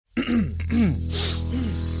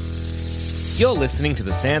You're listening to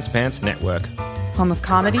the Sans Pants Network. Home of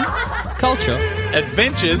comedy Culture.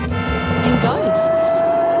 Adventures. and ghosts.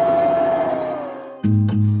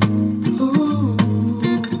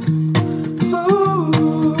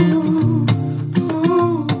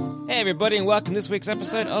 Hey everybody, and welcome to this week's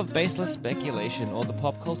episode of Baseless Speculation, all the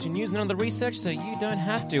pop culture news and all the research so you don't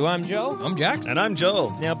have to. I'm Joel. I'm Jax. And I'm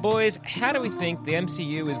Joel. Now boys, how do we think the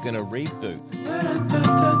MCU is going to reboot?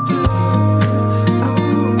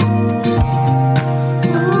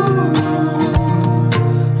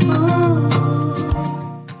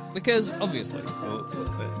 Because, obviously.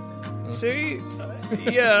 See?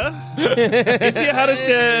 Yeah. If you had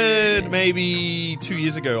said maybe 2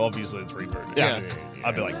 years ago, obviously it's rebooted. Yeah.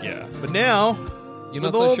 I'd be like, yeah. But now, You're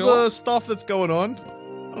with not so all sure? the stuff that's going on,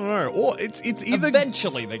 I don't know. Or it's either...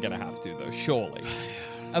 Eventually they're going to have to, though, surely.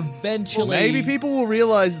 Eventually. Maybe people will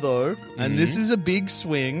realize, though, and this is a big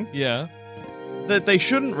swing, Yeah. that they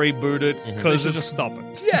shouldn't reboot it They because should it's... just stop it.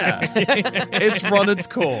 Yeah. It's run its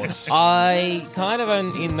course. I kind of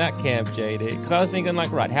am in that camp, JD, because I was thinking,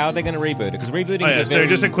 like, right, how are they going to reboot it? Because rebooting Oh, yeah, is a so very...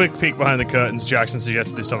 just a quick peek behind the curtains. Jackson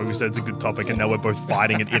suggested this topic. We said it's a good topic, and now we're both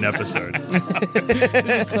fighting it in episode.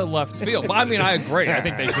 This is so left field. Well, I mean, I agree. I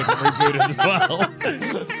think they should reboot it as well.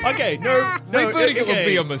 Okay, no, Rebooting it would okay.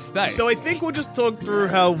 be a mistake. So I think we'll just talk through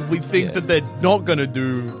how we think that they're not going to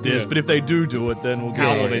do this, Yeah. but if they do it, then we'll get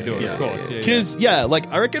How it. will they do it, Yeah. of course. Yeah, Because,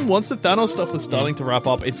 like, I reckon once the Thanos stuff was starting to wrap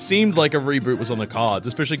up, it seemed like a reboot was on the cards,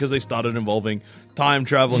 especially because they started involving time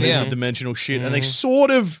travel and Yeah. interdimensional shit, and they sort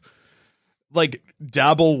of, like,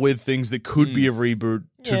 dabble with things that could be a reboot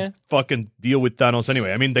to fucking deal with Thanos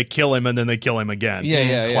anyway. I mean, they kill him and then they kill him again.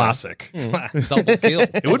 Yeah. Classic. Double kill.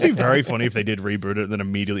 It would be very funny if they did reboot it and then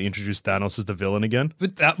immediately introduce Thanos as the villain again.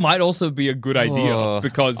 But that might also be a good idea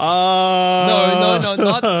because... No,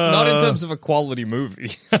 not in terms of a quality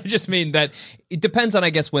movie. I just mean that it depends on, I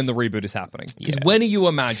guess, when the reboot is happening. Because when are you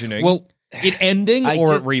imagining it ending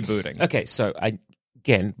or it rebooting? Okay, so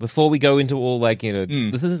again, before we go into all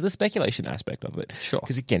this is the speculation aspect of it. Sure.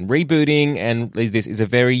 Because again, rebooting and this is a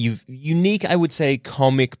very unique, I would say,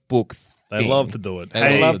 comic book They thing. love to do it.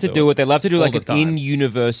 They love to do it. They love to do All like the an time.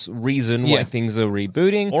 in-universe reason Yeah. why things are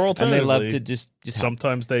rebooting. Or and they love alternatively, to just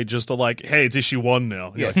Sometimes they just are like, hey, it's issue 1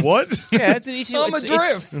 now. You're like, what? yeah, it's I'm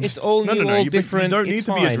adrift. It's all No, new, all you different. don't need it's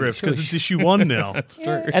to be fine. adrift because Shush. it's issue 1 now. That's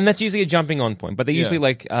true. And that's usually a jumping on point. But they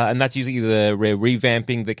usually and that's usually the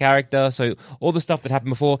revamping the character. So all the stuff that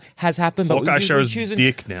happened before has happened. But Hawkeye shows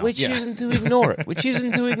dick now. We're choosing to ignore it. We're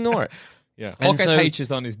choosing to ignore it. Yeah. And Hawkeye's so- H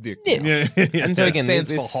is on his dick. Yeah. And so again, stands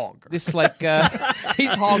this, for hog. This like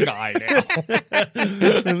He's Hawkeye now.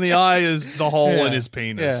 And the eye is the hole in his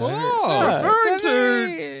penis. Oh, Referring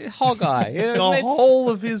to hog eye. You know, the it's- whole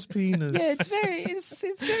of his penis. Yeah, it's very. It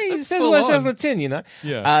says full what it says on. on the tin, you know.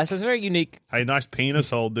 Yeah. So it's very unique. Hey, nice penis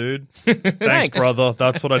hole, dude. Thanks, Thanks. brother.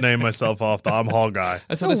 That's what I named myself after. I'm Hawkeye.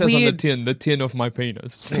 That's what It's it a says weird- on the tin of my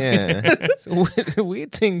penis. Yeah, it's a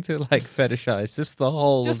weird thing to like fetishize. Just the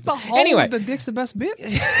whole. Just of the whole Anyway, of the dick's the best bit.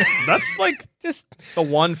 That's like just the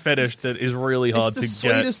one fetish that is really hard the to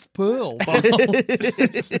sweetest pearl.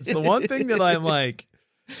 it's the one thing that I'm like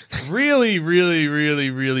really, really, really,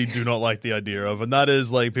 really do not like the idea of, and that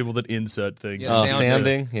is like people that insert things. Yeah.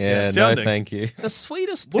 sounding. Yeah, no, sounding. thank you. The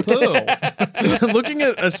sweetest pearl. Looking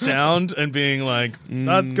at a sound and being like,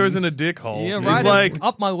 that goes in a dick hole. Yeah, It's right like,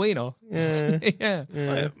 up my wiener. Yeah.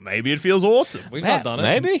 Yeah. maybe it feels awesome. We've not done it.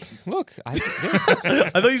 Maybe. Look, I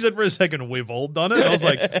thought you said for a second, we've all done it. I was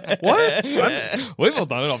like, what? We've all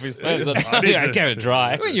done it, obviously. I need I to- gave it a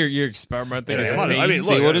try. I mean, you're experimenting. Yeah, as a I team. mean,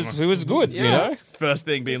 See look, what is who is good, you know. First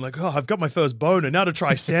thing being like, oh, I've got my first boner. Now to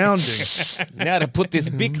try sounding. Now to put this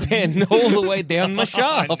big pen all the way down my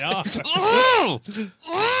shaft.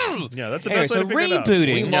 Yeah, that's the Anyway, best so way to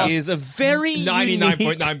figure it out. rebooting is a very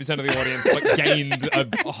 99.9% of the audience gained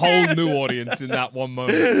a whole new audience in that one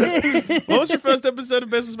moment. What was your first episode of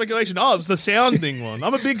Best of Speculation? Oh, it was the sounding one.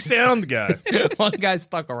 I'm a big sound guy. One guy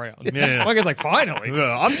stuck around. Yeah. One guy's like, finally.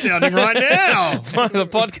 Yeah, I'm sounding right now. the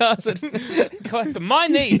podcast that goes to my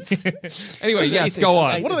needs. Anyway, yes, go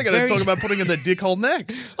on. What are they going to talk about putting in the dick hole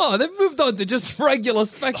next? Oh, they've moved on to just regular Oh,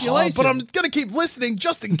 speculation. but I'm going to keep listening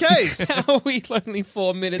just in case. How are we only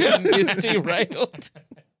 4 minutes and this derailed?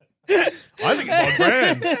 I think it's on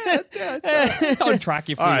brand. it's on track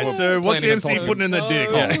if we All right, were so what's the planning on MC talking. putting in the dick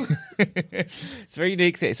hole? It's a very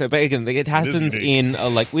unique thing. So, but again, it happens in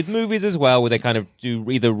like with movies as well, where they kind of do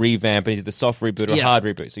either revamp into the soft reboot or hard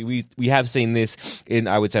reboot. So we have seen this in,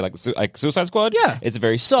 I would say, like Suicide Squad. Yeah, it's a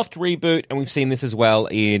very soft reboot, and we've seen this as well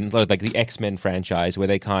in like the X-Men franchise, where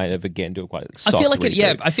they kind of again do a quite soft. I feel like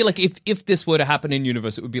reboot. I feel like if this were to happen in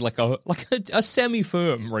universe, it would be like a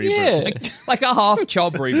semi-firm reboot, like a half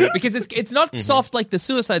job reboot, because it's not soft like the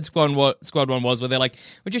Suicide Squad one was, where they're like,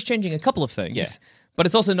 we're just changing a couple of things. Yeah. But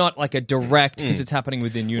it's also not like a direct, because it's happening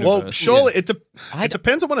within universe. Well, surely it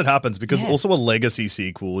depends on when it happens, because also a legacy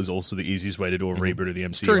sequel is also the easiest way to do a reboot of the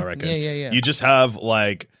MCU, True. I reckon. Yeah. You just have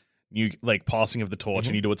like passing of the torch,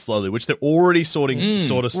 and you do it slowly, which they're already sort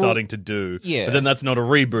of starting to do. Yeah. But then that's not a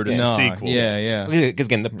reboot, it's a sequel. Yeah. Because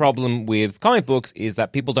again, the problem with comic books is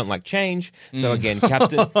that people don't like change. So again,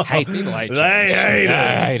 Captain hates people hate change.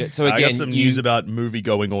 They hate it. So again, I got some news about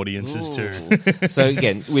movie-going audiences too. So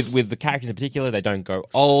again, with the characters in particular, they don't go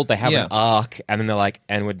old. They have an arc, and then they're like,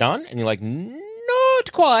 and we're done. And you're like,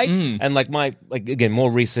 not quite. And like again,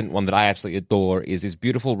 more recent one that I absolutely adore is this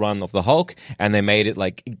beautiful run of the Hulk, and they made it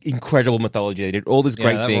like incredible mythology. They did all these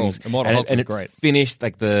great things. Immortal Hulk was great. Finished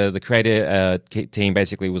like the creator team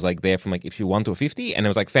basically was like there from like issue 1 to 50, and it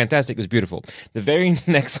was like fantastic. It was beautiful. The very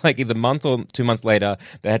next like either month or 2 months later,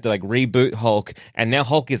 they had to like reboot Hulk, and now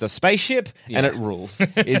Hulk is a spaceship, and it rules.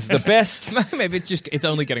 Is the best. Maybe it's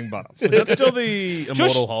only getting better. Is that still the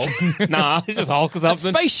Immortal Hulk? Nah, it's just Hulk or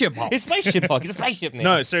something. Spaceship Hulk. It's Spaceship Hulk. It's a spaceship now.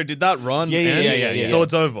 No, so did that run? Yeah. So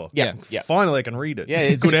it's over. Yeah. Finally, I can read it. Yeah,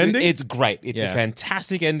 it's good ending. It's great. It's a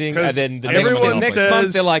fantastic ending. 'Cause And then the everyone next says-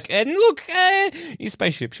 month they're like, and look, your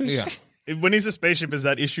spaceship. Yeah. When he's a spaceship, is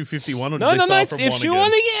that issue 51 or did No, they start it's from issue 1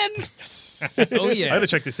 1 again? again. Oh yeah. I had to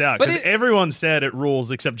check this out, But because everyone said it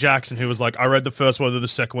rules except Jackson, who was like, I read the first one, the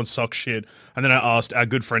second one sucks shit. And then I asked our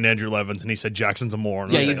good friend Andrew Levins, and he said Jackson's a moron.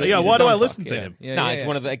 And I was like, why do I listen to him? No, it's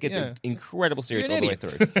one of the. It's an incredible series You're all an the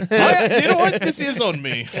way through. You know what? This is on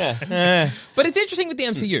me. But it's interesting with the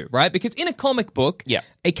MCU, right? Because in a comic book,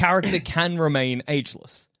 a character can remain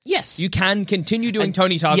ageless. Yes. You can continue doing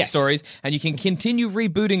Tony Stark stories, and you can continue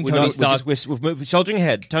rebooting Tony Stark. We're shouldering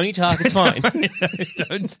ahead. Tony Stark is fine.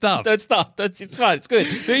 Don't stop. Don't stop. It's fine. It's good.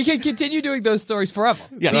 So you can continue doing those stories forever.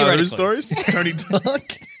 Yeah. Those stories? Tony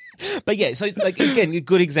Stark? But yeah, so like again, a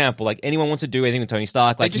good example. Like anyone wants to do anything with Tony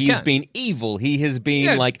Stark, like he's been evil. He has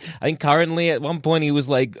been like, I think currently at one point he was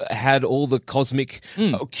like had all the cosmic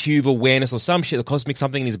cube awareness or some shit, the cosmic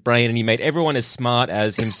something in his brain, and he made everyone as smart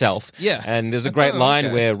as himself. And there's a great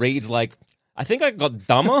line where Reed's like, I think I got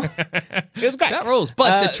dumber. It was great. That rules.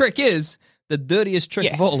 But the trick is, the dirtiest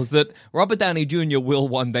trick of all is that Robert Downey Jr. will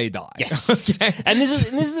one day die. Yes. And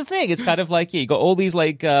this is the thing. It's kind of like, you got all these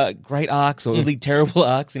like great arcs or really terrible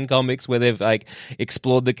arcs in comics where they've like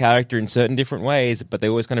explored the character in certain different ways, but they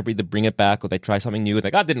always kind of either bring it back or they try something new and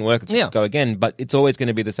like, it didn't work, let's go again. But it's always going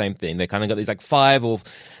to be the same thing. They kind of got these like 5 or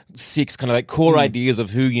 6 kind of like core ideas of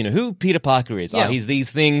who Peter Parker is. He's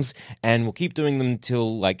these things, and we'll keep doing them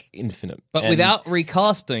till like infinite. But without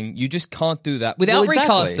recasting, you just can't do that. Without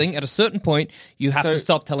recasting, at a certain point, you have to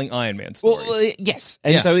stop telling Iron Man stories. Well, yes.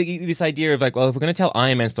 And so this idea of like, well, if we're going to tell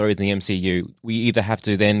Iron Man stories in the MCU, we either have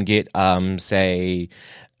to then get, say,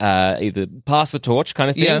 either pass the torch kind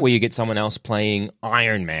of thing, where you get someone else playing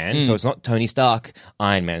Iron Man. So it's not Tony Stark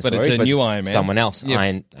Iron Man stories, it's a new Iron Man. Someone else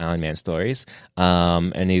Iron Man stories.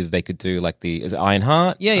 And either they could do like is it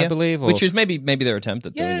Ironheart, I believe, or, which is maybe their attempt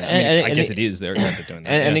at doing that. I guess it is their attempt at doing that.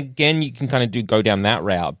 And again, you can kind of go down that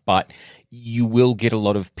route, but you will get a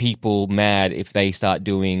lot of people mad if they start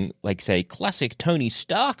doing, like, say, classic Tony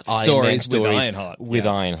Stark stories with Ironheart.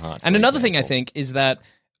 Ironheart. And another thing I think is that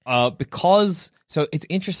because... So it's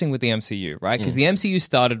interesting with the MCU, right? Because the MCU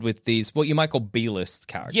started with these, what you might call B-list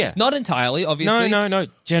characters. Yeah. Not entirely, obviously. No.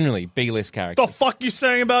 Generally, B-list characters. The fuck you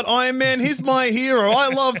saying about Iron Man? He's my hero. I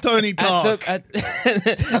love Tony Stark. At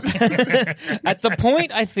the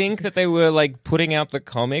point, I think that they were like putting out the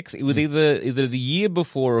comics. It was either the year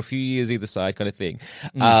before or a few years either side, kind of thing.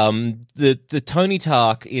 The Tony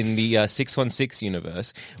Stark in the 616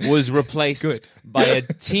 universe was replaced by a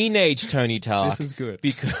teenage Tony Stark. This is good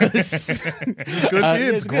because. Good for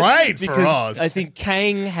you. It's great for us. I think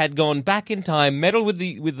Kang had gone back in time, meddled with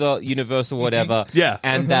the universe or whatever.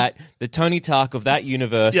 And that the Tony Stark of that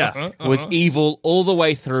universe was evil all the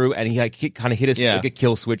way through, and he like, kind of hit a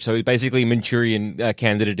kill switch. So he basically Manchurian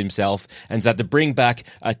candidate himself, and so had to bring back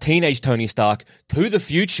a teenage Tony Stark to the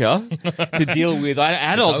future to deal with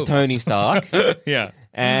adult Tony Stark.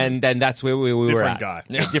 And then that's where we were at. Guy.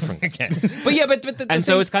 Different guy. But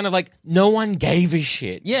So it's kind of like no one gave a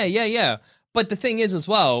shit. Yeah. But the thing is as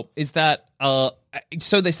well, is that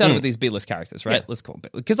So they started with these B-list characters, right? Yeah. Let's call them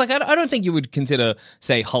B-list. Because, like, I don't think you would consider,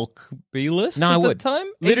 say, Hulk B-list No, I at would. the time?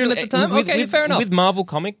 Literally, Even at the time? Okay, fair enough. With Marvel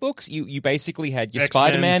comic books, you basically had your X-Men,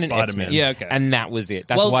 Spider-Man and Spider-Man. X-Men. Yeah, okay. And that was it.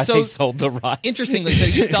 That's Well, why so- they sold the rights. Interestingly, so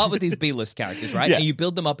you start with these B-list characters, right? Yeah. And you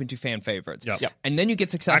build them up into fan favorites. Yep. Yep. And then you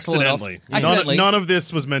get successful Accidentally. enough. None of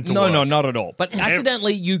this was meant to No, work. no, not at all. But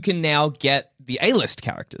accidentally, you can now get the A-list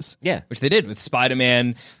characters. Yeah. Which they did with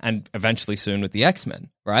Spider-Man and eventually soon with the X-Men,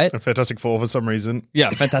 right? Fantastic Four for some reason.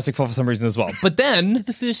 Yeah, Fantastic Four for some reason as well. But then...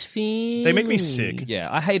 the first film. They make me sick. Yeah,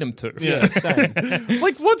 I hate them too. Yeah.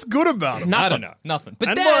 Like, what's good about them? I don't know. Nothing. But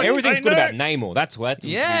And then... look, Everything's I good know. about Namor. That's what.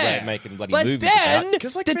 Yeah. Making bloody But movies then- about.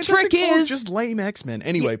 Because like The Fantastic trick Four is- just lame X-Men.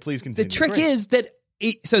 Anyway, please continue. The trick is that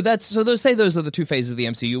so those are the two phases of the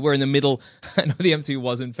MCU. We're in the middle. I know the MCU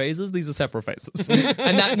was in phases. These are separate phases,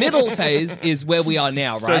 and that middle phase is where we are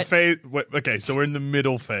now, right? So we're in the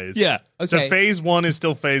middle phase. Yeah, okay. So phase 1 is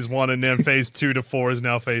still phase 1, and then phase 2 to 4 is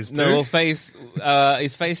now phase 2. No, well, phase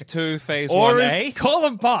is phase 2, phase Or 1A. is- Call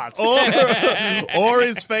them parts. or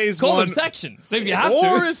is phase Call 1 them sections if you have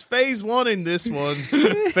or to. is phase 1 in this one?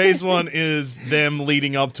 Phase 1 is them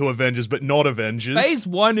leading up to Avengers, but not Avengers. Phase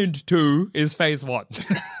 1 and 2 is phase 1.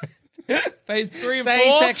 Phase 3 and 4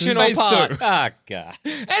 Say section or phase part. 2. Ah, God.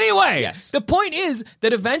 Anyway, Yes. the point is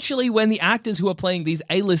that eventually when the actors who are playing these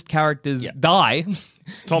A-list characters die...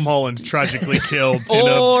 Tom Holland tragically killed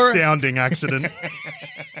Or- in a sounding accident.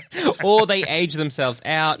 Or they age themselves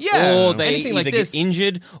out, Yeah, or they anything either like get this.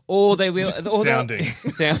 injured, or they will or Sounding.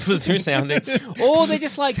 through sounding, or they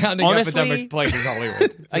just like Sounding honestly, epidemic plagues Hollywood.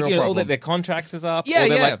 It's a like real you know, or problem. their contracts is up, Yeah, or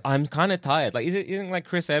they're yeah. like, I'm kind of tired. Like, isn't like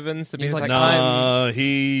Chris Evans to be He's like, like, No,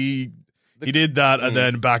 he did that and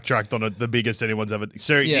then backtracked on it, the biggest anyone's ever.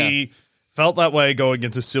 So Yeah. he felt that way going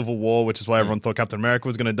into Civil War, which is why everyone thought Captain America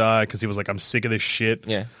was going to die because he was like, I'm sick of this shit.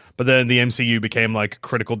 Yeah. But then the MCU became like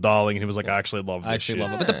critical darling, and he was like, I actually love this shit.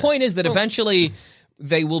 love it. But the point is that eventually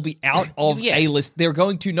they will be out of Yeah. A-list. They're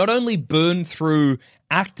going to not only burn through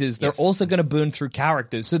actors, they're also going to burn through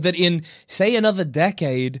characters. So that in, say, another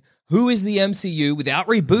decade, who is the MCU without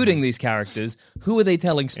rebooting these characters? Who are they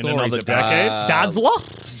telling stories another about? decade? Dazzler?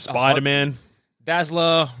 Spider-Man.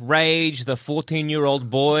 Dazzler, Rage, the 14-year-old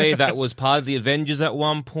boy that was part of the Avengers at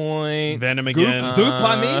one point. Venom again. Dupe,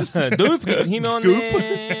 I mean. Dupe, him on Goop.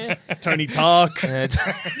 there. Tony Stark. Goop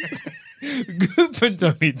and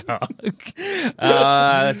Tony Stark.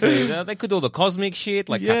 Let's see. They could do all the cosmic shit,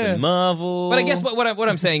 like Yeah. Captain Marvel. But I guess what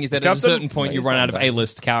I'm saying is that at a Captain- certain point you run out of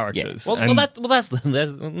A-list yeah. characters. Well, And-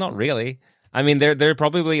 that's not really. I mean, they're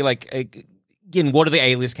probably like. Again, what are the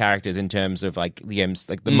A-list characters in terms of like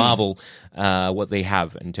the Marvel, what they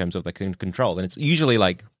have in terms of like control? And it's usually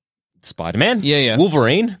like Spider-Man, Yeah.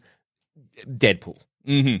 Wolverine, Deadpool.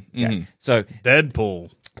 Mm-hmm, Okay. So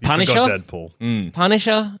Deadpool. You Punisher? forgot Deadpool.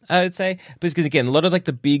 Punisher, I would say, because again, a lot of like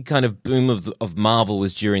the big kind of boom of Marvel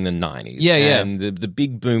was during the 90s. Yeah, yeah. And the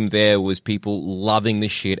big boom there was people loving the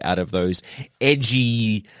shit out of those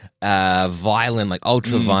edgy, violent, like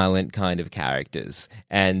ultra violent kind of characters,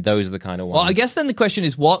 and those are the kind of ones. Well, I guess then the question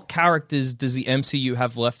is, what characters does the MCU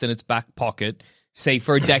have left in its back pocket, say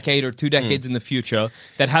for a decade or 2 decades in the future,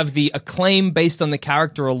 that have the acclaim based on the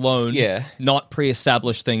character alone, Yeah. not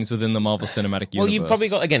pre-established things within the Marvel Cinematic Universe? Well, you've probably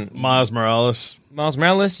got again Miles Morales. Miles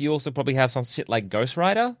Morales. You also probably have some shit like Ghost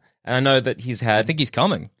Rider. And I know that he's had. I think he's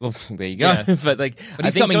coming. Well, there you go. Yeah. But like, But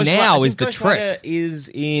he's I think coming Ghost now Rider- I is think the Ghost trick. Rider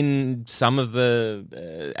is in some of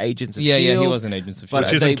the Agents of Yeah, Shield. yeah, he was in Agents of But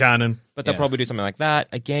S.H.I.E.L.D. Which isn't canon. But they'll Yeah. probably do something like that.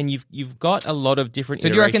 Again, you've got a lot of different. So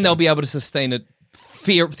do you reckon they'll be iterations. able to sustain it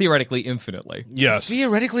theoretically infinitely? Yes.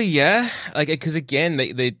 Theoretically, yeah. Like, because again,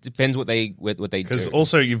 they depends what they do. Because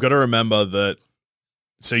also you've got to remember that.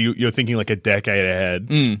 So you're thinking like a decade ahead.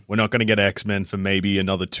 We're not going to get X-Men for maybe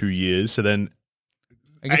another 2 years. So then,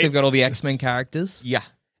 I guess they've got all the X-Men characters. yeah,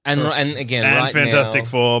 and again, and right Fantastic now,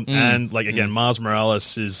 Four, and like again, Miles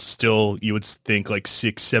Morales is still, you would think, like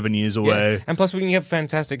 6-7 years yeah. away. And plus, when you have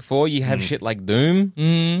Fantastic Four, you have shit like Doom.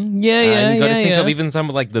 Yeah, You got to think yeah. of even some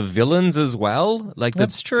of like the villains as well, like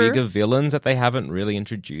That's the true. bigger villains that they haven't really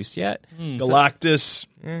introduced yet. Galactus.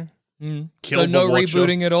 So no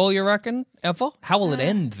rebooting at all, you reckon? Ever? How will it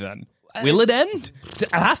end then? Will it end?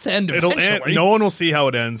 It has to end It'll eventually. end. No one will see how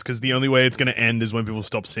it ends because the only way it's going to end is when people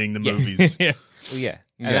stop seeing the movies. Yeah. Well, yeah.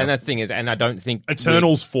 And the thing is, and I don't think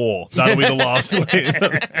Eternals 4. That'll be the last way.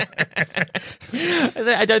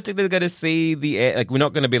 I don't think they're going to see we're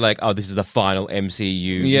not going to be like, oh, this is the final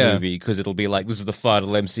MCU movie, because it'll be like, this is the final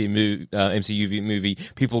MCU movie.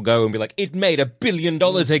 People go and be like, it made $1 billion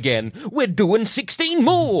again. We're doing 16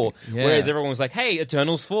 more. Whereas everyone was like, hey,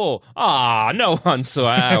 Eternals 4. No one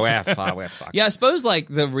saw. We're fucked. Yeah, I suppose like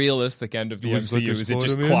the realistic end of the MCU is it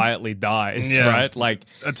just quietly dies, right? Like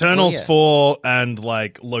Eternals 4 and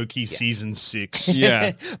like Loki season 6.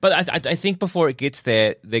 Yeah. But I think before it gets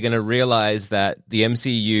there, they're going to realize that the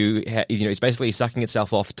MCU is basically sucking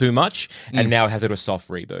itself off too much, and now it has to do a soft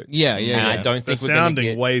reboot. Yeah. And I don't think They're we're going to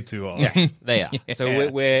sounding way too hard. Yeah, they are. So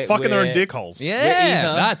we're fucking their we're- own dick holes.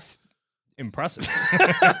 Yeah, that's impressive.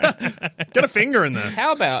 Get a finger in there.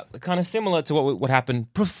 How about kind of similar to what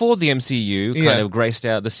happened before the MCU kind of graced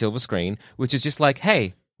out the silver screen, which is just like,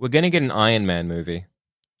 hey, we're going to get an Iron Man movie.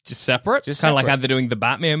 Just separate? Just kind of like separate. how they're doing the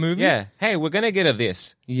Batman movie? Yeah. Hey, we're going to get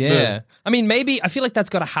this. Yeah. I mean, maybe, I feel like that's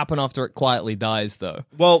got to happen after it quietly dies, though.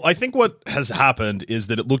 Well, I think what has happened is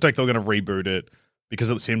that it looked like they were going to reboot it because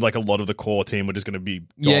it seemed like a lot of the core team were just going to be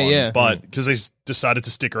gone. Yeah. But because they decided to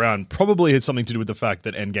stick around, probably had something to do with the fact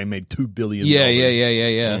that Endgame made $2 billion.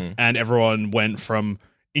 Yeah. And everyone went from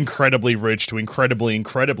incredibly rich to incredibly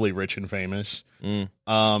rich and famous.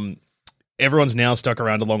 Everyone's now stuck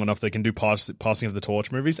around long enough they can do passing of the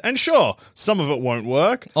torch movies. And sure, some of it won't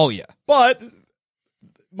work. Oh, yeah. But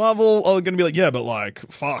Marvel are going to be like, yeah, but like,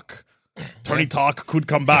 fuck. Tony Stark could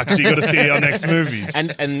come back, so you got to see our next movies.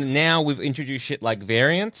 And now we've introduced shit like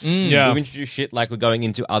variants. Yeah. We've introduced shit like we're going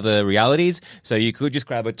into other realities. So you could just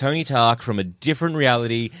grab a Tony Stark from a different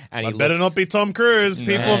reality, and I better not be Tom Cruise.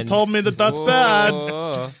 People have told me that that's bad,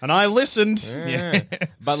 and I listened. Yeah.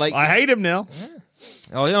 But like, I hate him now.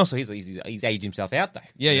 Oh, and also he's aged himself out though.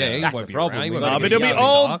 Yeah. He That's won't the be problem. around. He We won't gotta But get it'll be young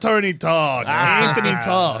old Stark. Tony Stark, Anthony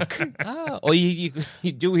Stark. Or you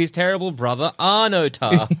do his terrible brother Arno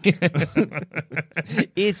Stark.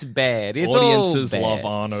 It's bad. It's Audiences all bad. love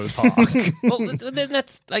Arno Stark. Well, then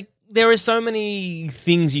that's like, there are so many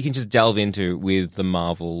things you can just delve into with the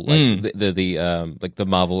Marvel, like the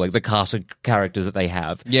Marvel, like the cast of characters that they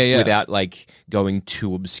have, without like going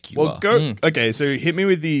too obscure. Well, go. Okay, so hit me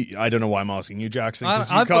with the. I don't know why I'm asking you, Jackson. 'Cause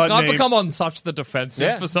you I've can't name- become on such the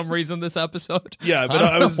defensive for some reason this episode. Yeah, but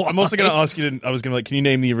I'm also going to ask you. I was going to like, can you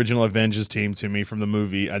name the original Avengers team to me from the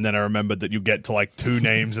movie? And then I remembered that you get to like 2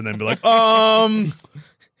 names and then be like,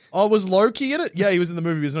 Oh, was Loki in it? Yeah, he was in the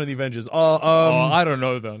movie. He was not in the Avengers. I don't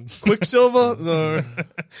know then. Quicksilver? No.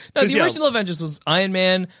 No, the original Avengers was Iron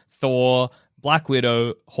Man, Thor, Black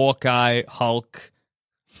Widow, Hawkeye, Hulk,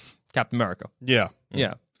 Captain America. Yeah.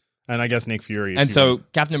 Yeah. And I guess Nick Fury. And so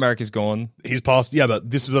Captain America's gone. He's passed. Yeah, but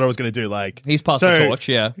this is what I was going to do. Like, He's passed the torch,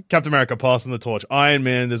 yeah. Captain America passing the torch. Iron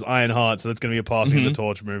Man, there's Iron Heart, so that's going to be a passing of the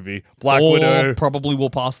torch movie. Black Or Widow. probably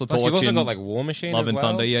will pass the Plus, torch. you've also in got like War Machine, Love as and well.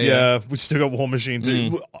 Thunder. Yeah. Yeah, we still got War Machine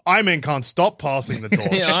too. Iron Man can't stop passing the torch.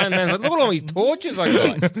 Yeah, Iron Man's like, look at all these torches I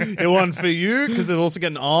got. It won for you because they're also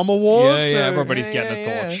getting Armor Wars. Yeah, so- everybody's getting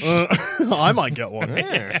a torch. I might get one.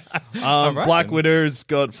 Black Widow's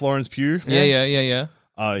got Florence Pugh. Yeah.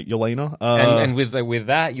 Yelena. And with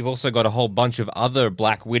that, you've also got a whole bunch of other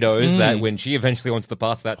Black Widows that when she eventually wants to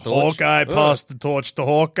pass that torch. Hawkeye passed the torch to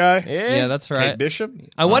Hawkeye. Yeah, that's right. Kate Bishop.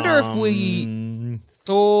 I wonder if we...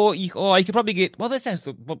 Thor, you could probably get. Well, that's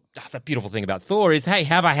a beautiful thing about Thor is, hey,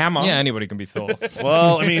 have a hammer. Yeah, anybody can be Thor.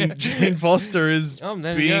 Well, I mean, Jane Foster is there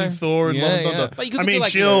you being go. Thor in Love and Yeah. Thunder. But you could I do, mean,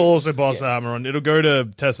 like, she'll also pass the hammer on. It'll go to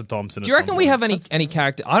Tessa Thompson. Do you reckon we have any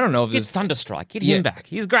character? I don't know if Get there's... Thunderstrike. Get him back.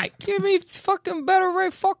 He's great. Give me fucking Better Ray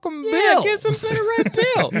fucking Bill. Yeah, get some better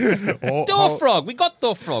Red Bill. Thor Frog. We got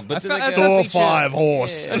Thor Frog. But Thor 5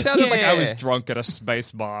 horse. It sounded like I was Yeah. drunk at a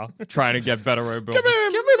space bar trying to get Better Ray Bill. Give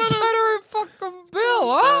me Better Ray fucking Bill,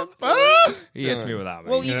 huh? He hits me with that.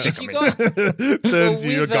 Well, He's if sick you of me. got Turns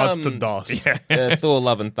your with, guts to dust. Thor: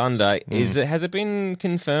 Love and Thunder, has it been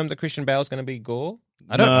confirmed that Christian Bale's going to be Gore?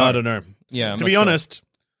 I don't know. I don't know. Yeah, I'm to not be sure. honest,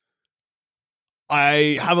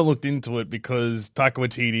 I haven't looked into it because Taika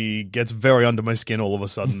Waititi gets very under my skin all of a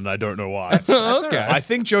sudden, and I don't know why. Okay. I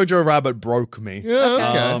think Jojo Rabbit broke me.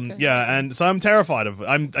 Yeah, okay. Yeah, and so I'm terrified of it.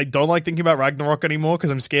 I don't like thinking about Ragnarok anymore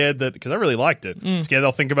because I'm scared that, because I really liked it. I'm scared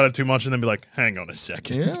I'll think about it too much and then be like, hang on a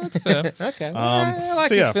second. Yeah, that's fair. Okay, I like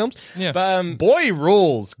so his yeah. films. Yeah. But Boy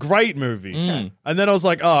Rules, great movie. And then I was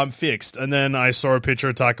like, oh, I'm fixed. And then I saw a picture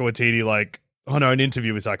of Taika Waititi, like, oh no, an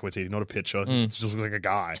interview with Taika Waititi, not a picture. It just looks like a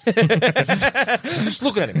guy. just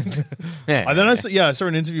look at him. Yeah. And then I saw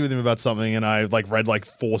an interview with him about something, and I like read like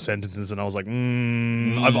 4 sentences, and I was like,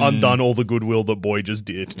 I've undone all the goodwill that Boy just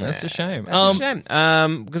did. That's a shame. That's a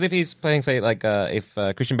shame. Because if he's playing, say, like if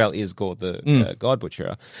Christian Bale is God, the God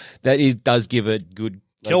Butcher, that does give a good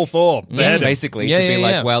Kill Thor. Basically, to be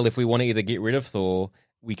like, well, if we want to either get rid of Thor,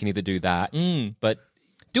 we can either do that. But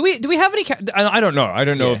do we have any? I don't know. I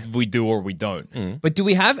don't know if we do or we don't. But do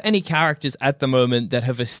we have any characters at the moment that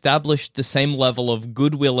have established the same level of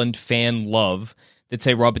goodwill and fan love that,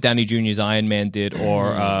 say, Robert Downey Jr.'s Iron Man did,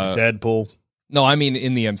 or Deadpool? No, I mean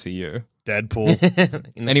in the MCU. Deadpool.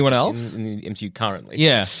 Anyone else in the MCU currently?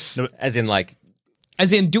 Yeah, as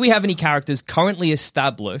in, do we have any characters currently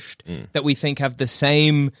established that we think have the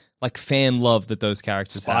same like fan love that those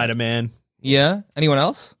characters Spider-Man. have? Yeah. Anyone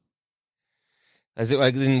else? As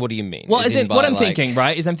in, what do you mean? Well, what I'm thinking,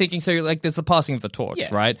 right, is I'm thinking, so like there's the passing of the torch,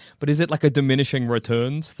 right? But is it like a diminishing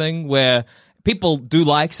returns thing where people do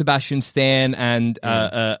like Sebastian Stan and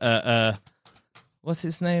what's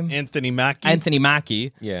his name? Anthony Mackie. Anthony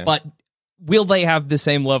Mackie. Yeah. But will they have the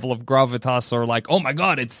same level of gravitas or like, oh my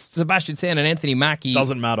God, it's Sebastian Stan and Anthony Mackie?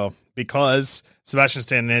 Doesn't matter. Because Sebastian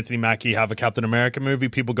Stan and Anthony Mackie have a Captain America movie,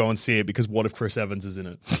 people go and see it because what if Chris Evans is in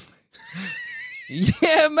it?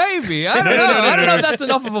 Yeah, maybe. I don't know. I don't know if that's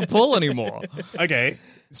enough of a pull anymore. Okay.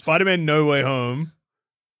 Spider-Man No Way Home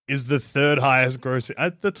is the third highest grossing,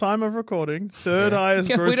 at the time of recording, highest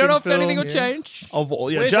grossing we don't know if film anything will change. of all.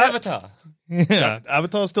 Where's Avatar? Yeah.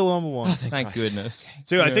 Avatar's still number one. Thank goodness.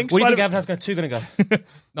 So I think Where do you think Avatar's 2 going to go?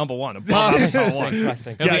 Number one. Avatar 1.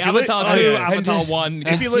 It'll be Avatar 2, Avatar 1.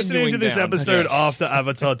 If you're listening to this down. episode after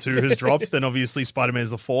Avatar 2 has dropped, then obviously Spider-Man is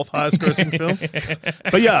the fourth highest grossing film.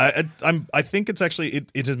 But yeah, I think it's actually,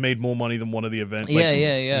 it has made more money than one of the events.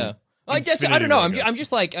 Yeah. I don't know. I'm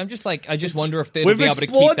just like, I just wonder if they'll We've be able to keep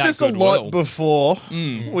explored that this a goodwill. lot before,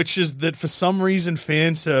 which is that for some reason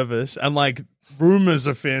fan service and like rumors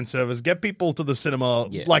of fan service get people to the cinema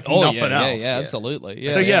like nothing else. Yeah, absolutely.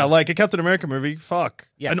 Yeah, So like a Captain America movie, fuck.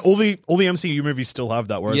 Yeah. And all the MCU movies still have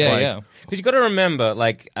that where it's like, because you got to remember,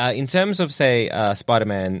 like in terms of say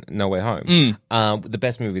Spider-Man No Way Home, the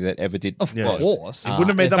best movie that ever did. Of course, it wouldn't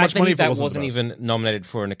have made that much money if it wasn't even nominated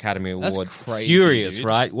for an Academy Award. That's crazy, Furious, dude.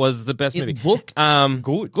 right? Was the best movie. It looked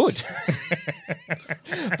good.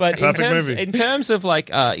 But in terms of like,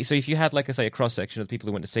 so if you had like a cross section of people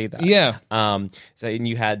who went to see that, so and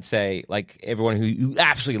you had say like everyone who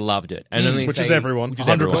absolutely loved it, and then which is everyone,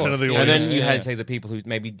 100% of the audience, and then you had say the people who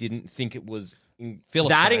maybe didn't think it was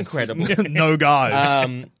that incredible. No guys.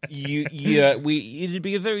 It'd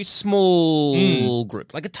be a very small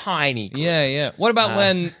group, like a tiny group. Yeah. What about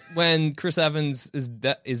when Chris Evans is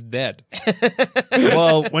dead?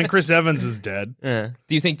 Well, when Chris Evans is dead, do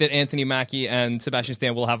you think that Anthony Mackie and Sebastian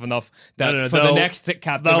Stan will have enough that for the they'll- next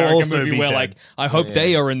Captain they'll America also movie be where dead. like I hope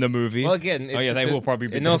they are in the movie? Well, again, they will probably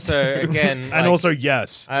be. And dead. also, again, and also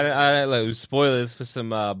yes, I don't know, spoilers for some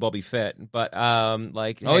Bobby Fett, but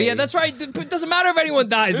like, oh yeah, that's right. It doesn't matter if anyone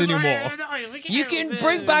dies anymore. You can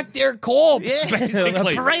bring back their corpse,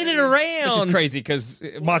 basically. Parade it around. Which is crazy because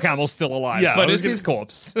Mark Hamill's still alive, Yeah, but I it's was his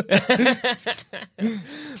corpse.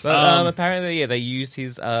 But apparently, they used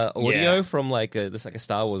his audio from like a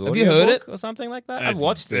Star Wars. Have you heard book it or something like that? I've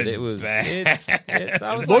watched it. It was.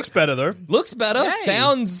 it looks better though. Looks better. Yay.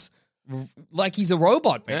 Sounds like he's a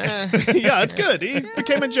robot, man. Yeah, it's good. He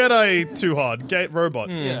became a Jedi too hard. Robot.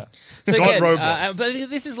 Yeah. So God again, robot. but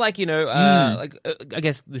this is like I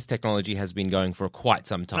guess this technology has been going for quite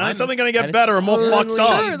some time. And it's only going to get better and more fucked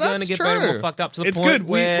up. true. That's Going to get better and more fucked up to the It's point good.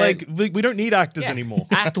 where We don't need actors anymore.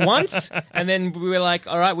 act once, and then we were like,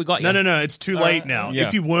 all right, we got you. No. It's too late now. Yeah.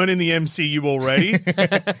 If you weren't in the MCU already,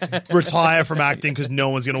 retire from acting because no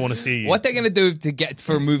one's going to want to see you. What they're going to do to get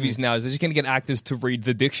for movies now is they're just going to get actors to read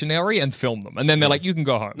the dictionary and film them, and then they're like, "You can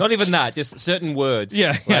go home." Not even that, just certain words.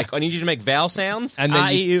 Yeah, Like, I need you to make vowel sounds. And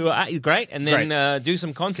then great. And then do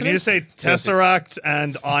some Can consonants. you just say Tesseract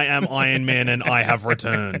and I am Iron Man and I have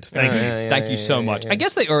returned? Thank you. Thank you so much. I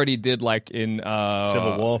guess they already did like in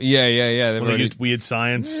Civil War. Yeah. When they used weird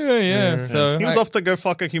science. Yeah. So He was off to go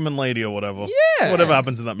fuck a human lady or whatever. Yeah. Whatever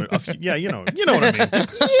happens in that movie. Yeah, you know what I mean.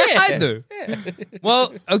 Yeah, I do.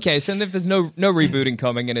 Well, okay, so if there's no rebooting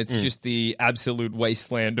coming and it's just the absolute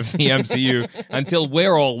wasteland of the MCU until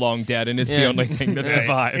we're all long dead and it's the only thing that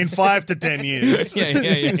survives. In 5 to 10 years.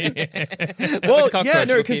 Yeah. Well, cockroach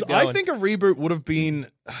will because keep I going. think a reboot would have been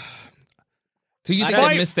So you think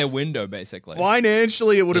they missed their window, basically?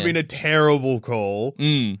 financially, it would have been a terrible call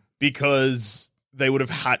because they would have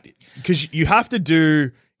had because you have to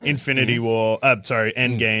do Infinity War,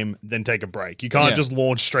 Endgame, then take a break. You can't just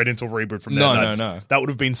launch straight into a reboot from there. No. That would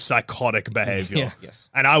have been psychotic behavior. Yeah. Yes.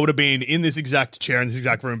 And I would have been in this exact chair in this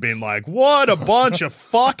exact room being like, what a bunch of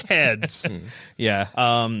fuckheads. Yeah.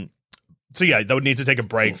 So yeah, they would need to take a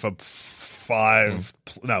break for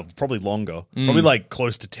probably longer. Probably like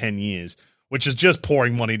close to 10 years, which is just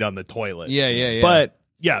pouring money down the toilet. Yeah. But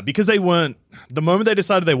Yeah, because they weren't. The moment they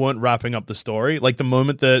decided they weren't wrapping up the story, like the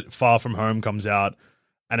moment that Far From Home comes out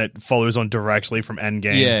and it follows on directly from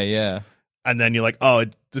Endgame. Yeah. And then you're like, oh,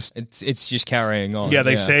 it's just carrying on. Yeah,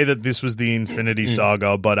 they say that this was the Infinity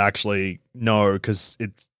Saga, but actually no, because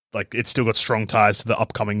it's still got strong ties to the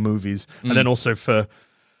upcoming movies. And then also for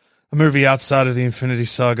a movie outside of the Infinity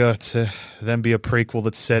Saga to then be a prequel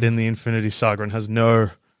that's set in the Infinity Saga and has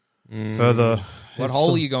no further. What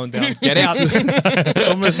hole are you going down? Get out!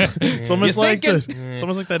 It's almost like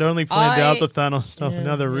they'd only planned out the Thanos stuff, and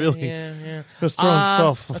now they're really just throwing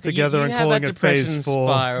stuff together and calling it Phase 4.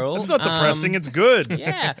 Spiral. It's not depressing; it's good.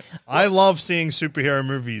 Yeah, I love seeing superhero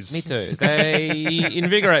movies. Me too. They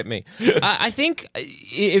invigorate me. I think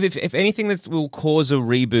if anything that will cause a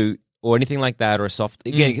reboot or anything like that, or a soft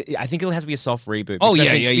again, I think it'll have to be a soft reboot. Oh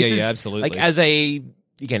yeah, absolutely. Like as a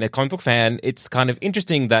comic book fan, it's kind of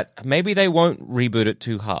interesting that maybe they won't reboot it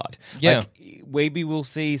too hard. Yeah. Like, maybe we'll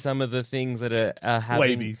see some of the things that are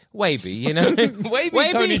happening. Wavy, you know?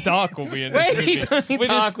 Wavy Tony Stark will be in this movie. Tony with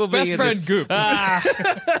Stark will his be best in friend Goop.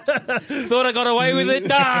 Thought I got away with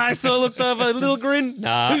it. I looked over, a little grin.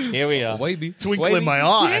 Here we are. Wavy. Twinkle in my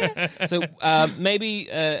eye. Yeah. So maybe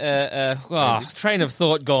train of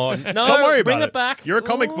thought gone. No, don't worry bring about it back. You're a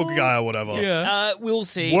comic book guy or whatever. Yeah. We'll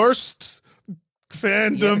see. Worst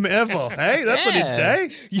fandom ever. Hey, that's what he'd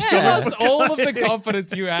say. You lost all of the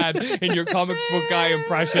confidence you had in your comic book guy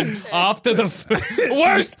impression after the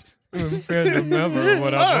worst fandom ever or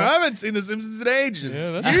whatever. I haven't seen The Simpsons in ages.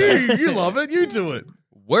 Yeah, you love it. You do it.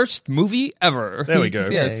 Worst movie ever. There we go.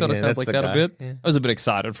 Yeah, it sort of sounds like that a bit. Yeah. I was a bit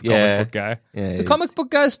excited for comic book guy. Yeah, the comic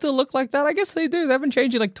book guys still look like that. I guess they do. They haven't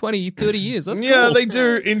changed in like 20, 30 years. That's Yeah, cool. they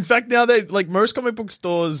do. In fact, now they like most comic book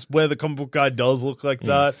stores where the comic book guy does look like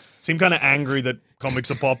that seem kind of angry that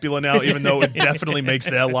comics are popular now, even though it definitely makes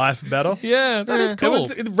their life better. Yeah, that is cool.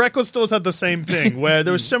 Record stores had the same thing where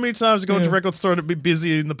there was so many times going to a record store and it'd be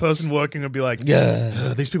busy and the person working would be like,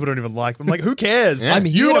 these people don't even like me. I'm like, who cares? I'm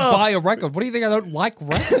here to buy a record. What do you think I don't like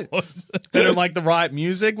records? They don't like the right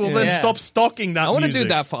music? Well, then stop stocking that I want to music. do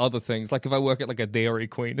that for other things. Like if I work at like a Dairy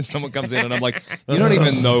Queen and someone comes in and I'm like, you don't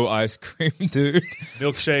even know ice cream, dude.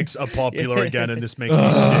 Milkshakes are popular again and this makes me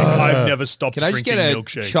sick. I've never stopped Can I just drinking get a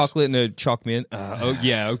milkshakes. chocolate and a choc mint? Oh,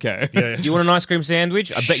 yeah, okay. Yeah. Do you want an ice cream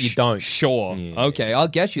sandwich? I bet you don't. Sure. Yeah. Okay, I'll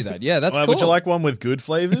get you that. Yeah, that's cool. Would you like one with good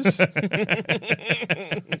flavors?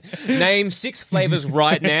 Name 6 flavors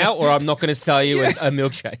right now, or I'm not going to sell you a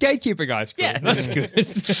milkshake. Gatekeeping ice cream. Yeah, that's good.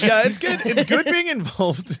 Yeah, it's good. It's good being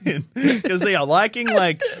involved in because liking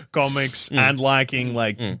like comics and liking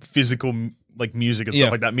like physical like music and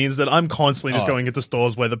stuff like that means that I'm constantly just going into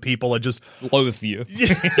stores where the people are just loathe you.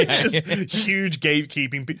 just huge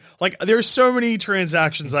gatekeeping. Like there's so many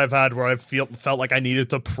transactions I've had where I felt like I needed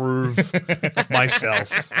to prove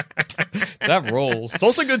myself. That rolls. It's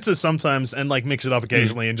also good to sometimes and like mix it up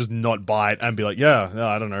occasionally and just not buy it and be like,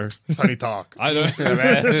 I don't know, Tony Talk. I don't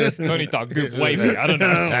know. Tony Talk, good wavy. I don't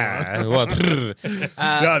know.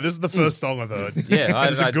 Yeah, this is the first song I've heard. Yeah,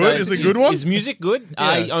 is it good? Is it a good one? Is music good? Yeah.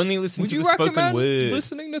 I only listen to the spoken word.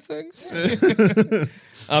 Listening to things?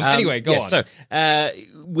 Anyway, go on. So,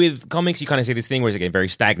 with comics, you kind of see this thing where it's again very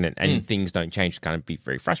stagnant and things don't change. It kind of be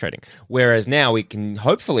very frustrating. Whereas now we can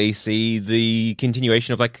hopefully see the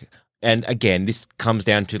continuation of like, and again, this comes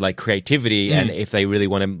down to like creativity and if they really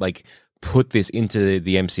want to like put this into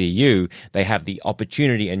the MCU, they have the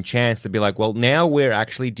opportunity and chance to be like, well, now we're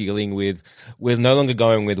actually dealing with, we're no longer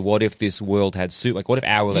going with what if this world had what if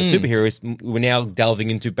our world had superheroes? We're now delving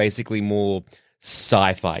into basically more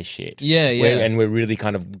sci-fi shit. Yeah. And we're really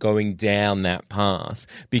kind of going down that path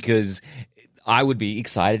because I would be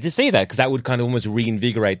excited to see that because that would kind of almost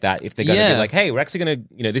reinvigorate that if they're going to be like, hey, we're actually going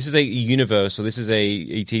to, this is a universe or this is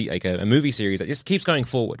a movie series that just keeps going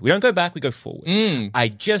forward. We don't go back, we go forward. I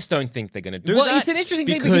just don't think they're going to do that. Well, it's an interesting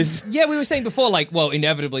thing because, we were saying before, like, well,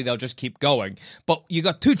 inevitably they'll just keep going. But you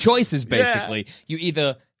got 2 choices, basically. Yeah. You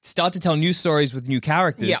either start to tell new stories with new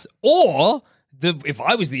characters or... if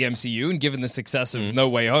I was the MCU and given the success of No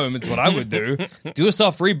Way Home, it's what I would do. Do a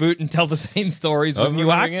soft reboot and tell the same stories with new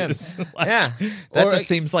actors. That just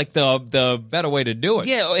seems like the better way to do it.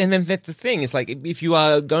 Yeah, and then that's the thing. It's like if you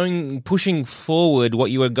are pushing forward, what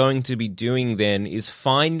you are going to be doing then is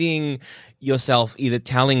finding yourself either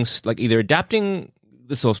adapting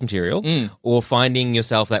the source material, or finding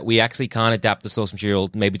yourself that we actually can't adapt the source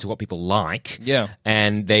material maybe to what people like. Yeah.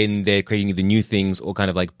 And then they're creating the new things or kind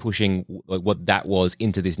of like pushing like what that was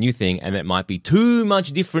into this new thing, and it might be too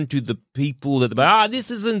much different to the people that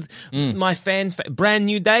this isn't my brand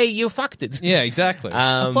new day. You fucked it. Yeah, exactly.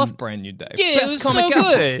 I love Brand New Day. Yeah, Best it was comic so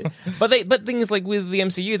ever. good. but things like with the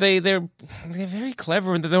MCU, they're very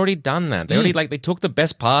clever and they've already done that. They already they took the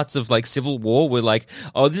best parts of like Civil War. We're like,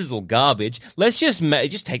 oh, this is all garbage. Let's just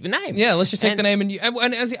take the name. Yeah, let's just take the name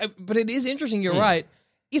but it is interesting. You're right.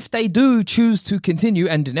 If they do choose to continue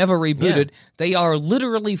and never reboot it, they are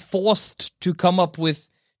literally forced to come up with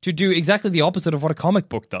to do exactly the opposite of what a comic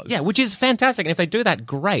book does. Yeah, which is fantastic. And if they do that,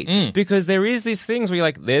 great. Because there is these things where you're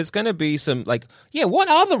like, there's going to be some, like, what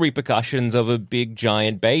are the repercussions of a big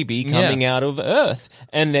giant baby coming out of Earth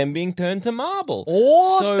and then being turned to marble?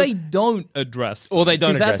 Or they don't address them. Or they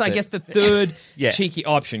don't address that's, I guess, the third cheeky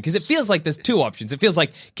option. Because it feels like there's two options. It feels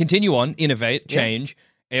like continue on, innovate, change,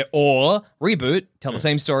 or reboot, tell the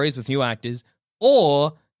same stories with new actors,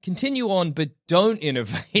 or continue on, but don't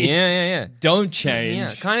innovate. Yeah. Don't change.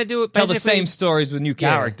 Yeah, kind of do it. Tell the same stories with new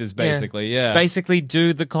characters, basically. Yeah. Basically,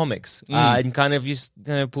 do the comics and kind of just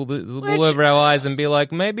pull the wool over our eyes and be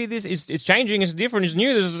like, maybe this is it's changing, it's different, it's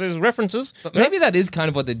new. There's references. But maybe that is kind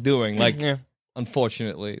of what they're doing. Like,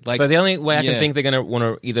 unfortunately, like so the only way I can think they're going to want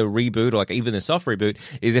to either reboot or like even a soft reboot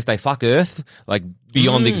is if they fuck Earth like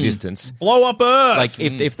beyond existence, blow up Earth. Like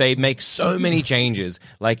if they make so many changes,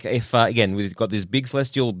 like if again we've got this big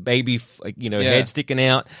celestial baby, head sticking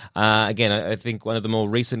out. Again, I think one of the more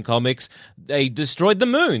recent comics, they destroyed the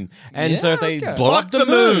moon, and so if they blow up the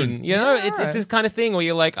moon, it's this kind of thing where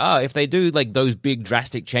you're like, if they do like those big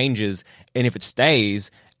drastic changes, and if it stays.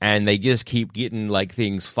 And they just keep getting like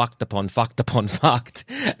things fucked upon fucked,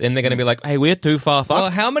 then they're going to be like, hey, we're too far fucked. Well,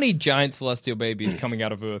 how many giant celestial babies coming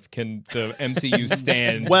out of Earth can the MCU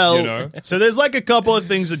stand? Well, so there's like a couple of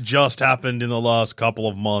things that just happened in the last couple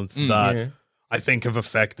of months that I think have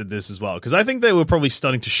affected this as well. Because I think they were probably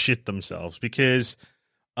starting to shit themselves because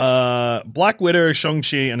Black Widow,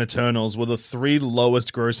 Shang-Chi, and Eternals were the three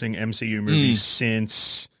lowest grossing MCU movies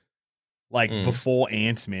since... before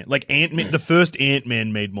Ant-Man. Like Ant-Man, the first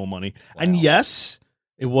Ant-Man made more money. Wow. And yes,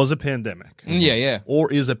 it was a pandemic. Yeah. Or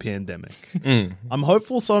is a pandemic. I'm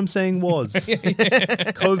hopeful, so I'm saying was.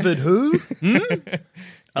 COVID who?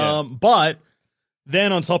 But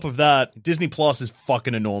then on top of that, Disney Plus is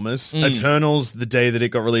fucking enormous. Eternals, the day that it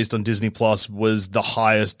got released on Disney Plus, was the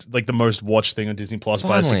highest, like the most watched thing on Disney Plus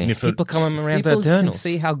by a significant... People coming around People to Eternals. can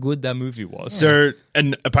see how good that movie was. So,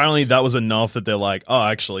 and apparently that was enough that they're like,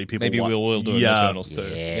 actually, people maybe we'll do Eternals too.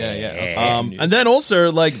 Yeah. And then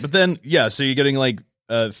also, so you're getting like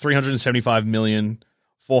 375 million,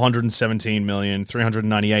 417 million,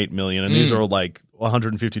 398 million, and these are all like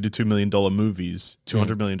 $150 to $2 million movies,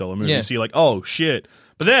 $200 million movies. Yeah. So you're like, oh shit.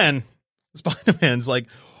 But then Spider-Man's like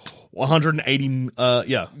 180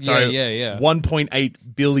 $1.8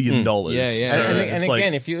 billion. So and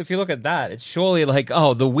again, if you look at that, it's surely like,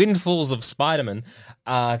 the windfalls of Spider-Man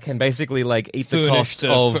can basically like eat the cost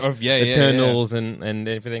of Eternals and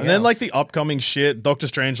everything and else. then like the upcoming shit, Doctor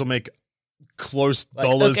Strange will make close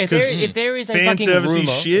dollars because if there is a fan fucking servicey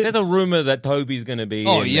rumor, shit. there's a rumor that Toby's going to be.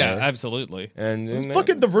 Oh in yeah, there. absolutely. And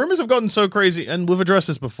fucking the rumors have gotten so crazy, and we've addressed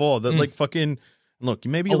this before. That like fucking look,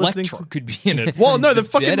 maybe you're listening to could be in it. Well, no, the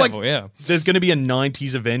fucking Daredevil, there's going to be a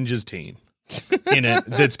 '90s Avengers team in it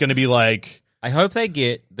that's going to be like. I hope they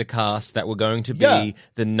get the cast that were going to be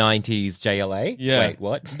the 90s JLA. Yeah. Wait,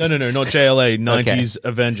 what? No, not JLA, 90s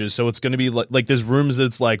Avengers. So it's going to be like there's rumors that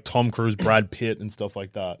it's like Tom Cruise, Brad Pitt, and stuff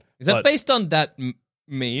like that. Is that based on that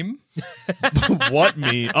meme? What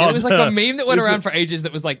meme? It was like a meme that went around for ages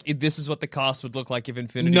that was like, this is what the cast would look like if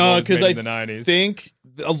Infinity War was made in the 90s. I think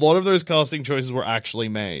a lot of those casting choices were actually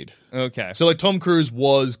made. Okay. So like Tom Cruise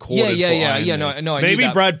was courted for Iron Man. No, I maybe knew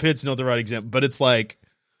that. Brad Pitt's not the right example, but it's like...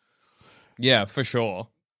 Yeah, for sure.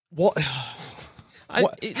 What?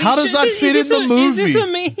 How does that fit in the movie? Is this a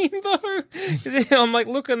meme, though? I'm like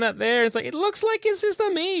looking at there. It's like, it looks like it's just a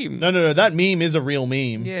meme. No. That meme is a real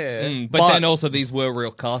meme. Yeah. But then also these were real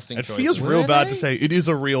casting choices. It feels real bad to say it is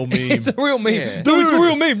a real meme. It's a real meme. Yeah. No, it's a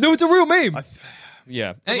real meme. No, it's a real meme.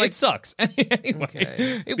 Yeah. And it sucks. Anyway.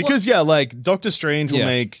 Okay. Because, like, Doctor Strange will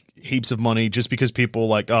make heaps of money just because people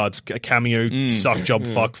like, it's a cameo suck job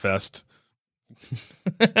fuck fest.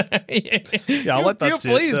 Yeah, I'll let that You're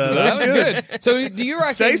sit. pleased. That was good. So do you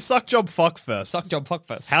reckon... Say suck job fuck fest. Suck job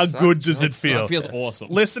fuckfest. How good does it feel? It feels awesome.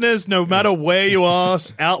 Listeners, no matter where you are,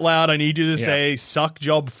 out loud, I need you to say suck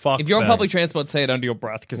job fuck If you're on fest. public transport, say it under your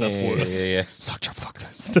breath because that's worse. Yeah. Suck job fuck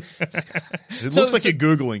fest. It looks like you're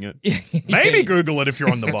Googling it. Maybe Google it if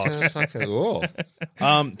you're on the bus. Cool.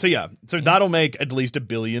 So that'll make at least $1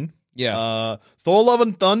 billion. Yeah. Thor Love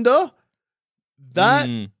and Thunder,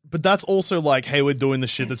 but that's also like, hey, we're doing the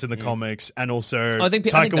shit that's in the comics, and also I think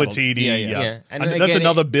Taika that'll- Waititi. yeah. And that's again,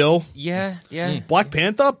 another bill. Yeah. Black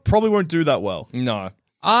Panther probably won't do that well. No.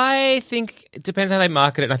 I think it depends how they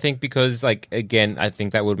market it. And I think because, like, again, I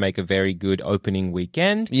think that would make a very good opening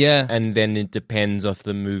weekend. Yeah. And then it depends if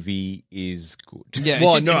the movie is good. Yeah,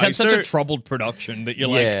 Well, it's no, had such so- a troubled production that you're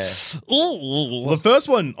Yeah. like, Well, the first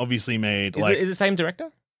one obviously made Is it the same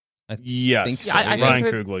director? yes, think so. I Ryan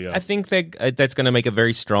think Coogler. Yeah, I think that's going to make a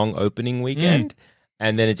very strong opening weekend.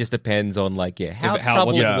 And then it just depends on, like, how what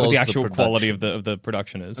troubled the, was what the actual production. quality of the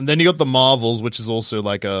production is. and then you got the Marvels, which is also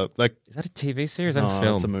like Is that a TV series? Is that a no,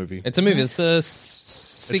 film? it's a movie. It's a movie. It's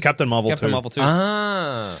It's Captain Marvel Captain 2. Marvel 2.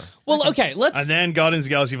 Ah. Well, okay, let's... And then Guardians of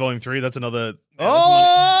the Galaxy Volume 3, that's another...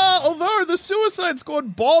 was although the Suicide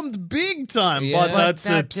Squad bombed big time, Yeah. but that's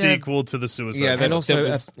a That, sequel to the Suicide Yeah, Squad. And also There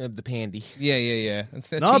was- the Pandy. Yeah.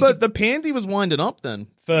 It's No, but the Pandy was winding up then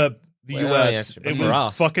for the Well, US. yes, but it for was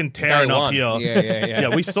us, fucking tearing day up one. here. Yeah.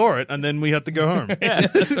 Yeah, we saw it, and then we had to go home. Yeah.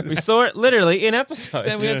 We saw it literally in episode.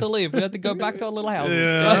 Then we had to leave. We had to go back to our little houses.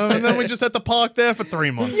 Yeah, and then we just had to park there for 3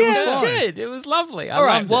 months. Yeah, it it was was fine. good. It was lovely. I All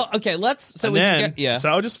right, loved well, it. okay, let's... So And we then, can get... Yeah.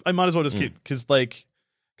 so I might as well just keep, because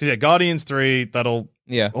Guardians 3, that'll...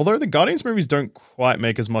 Yeah. Although the Guardians movies don't quite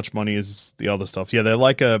make as much money as the other stuff. Yeah, they're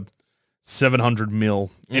like a 700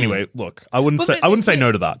 mil. Anyway, look, I wouldn't say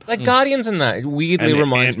no to that. Like Guardians and that, it weirdly And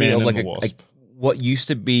reminds me Ant-Man of and like the Wasp. like what used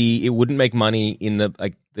to be. It wouldn't make money in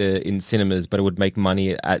in cinemas, but it would make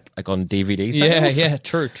money at like on DVD sales. Yeah,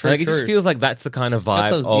 true. Like, it just feels like that's the kind of vibe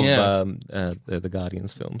those- of yeah. the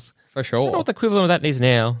Guardians films. For I don't know sure. what the equivalent of that is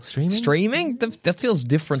now. Streaming? That feels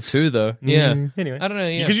different too, though. Yeah. Anyway. I don't know,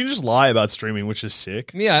 yeah. Because you just lie about streaming, which is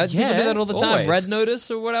sick. Yeah, people do that all the time. always. Red Notice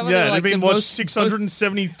or whatever. Yeah, they're they've like been the watched most-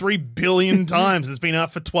 673 billion times. It's been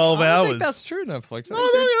out for 12 I hours. don't think that's true, Netflix. No,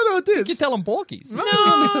 it is. You tell them porkies.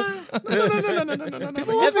 No.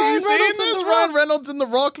 Have you seen this? Ryan Reynolds and The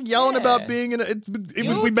Rock yelling about being in it.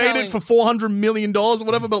 We made it for $400 million or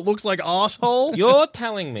whatever, but it looks like arsehole. You're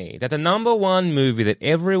telling me that the number one movie that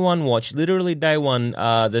everyone watched, literally day one,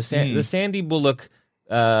 the Sandy Bullock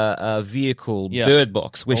vehicle, Bird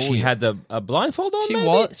Box, where she had the blindfold on. She maybe?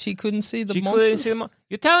 was. She couldn't see the She couldn't monsters. see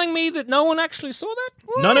You're telling me that no one actually saw that?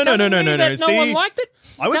 No. That no See, one liked it.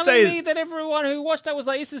 I would You're say- telling me that everyone who watched that was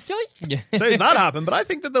like, "This is silly." Say that happened, but I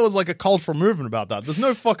think that there was like a cultural movement about that. There's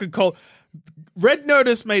no fucking Red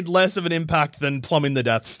Notice made less of an impact than Plumbing the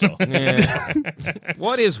Death Star.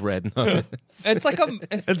 What is Red Notice? It's like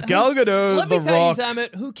It's Gal Gadot, Let The me tell Rock. you,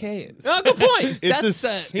 Zamet, who cares? Oh, good point.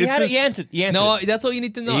 That's He answered. He answered. No, it. that's all you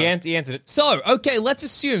need to know. He answered it. So, okay, let's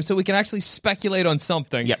assume, so we can actually speculate on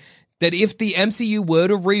something. Yep. That if the MCU were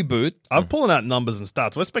to reboot, I'm pulling out numbers and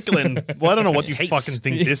stats. We're speculating. Well, I don't know what you Hates. fucking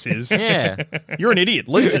think this is. Yeah. You're an idiot.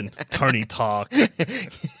 Listen, Tony Talk. Yeah,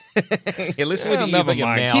 listen with oh, the ears never of your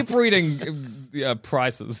mind. mouth. Keep reading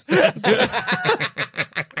prices. No,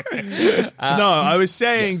 I was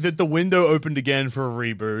saying that the window opened again for a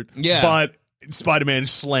reboot. Yeah. But Spider-Man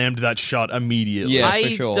slammed that shut immediately. Yeah. I for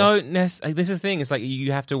sure. don't necessarily. This is the thing. It's like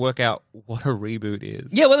you have to work out what a reboot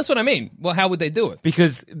is. Yeah, well, that's what I mean. Well, how would they do it?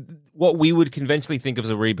 Because what we would conventionally think of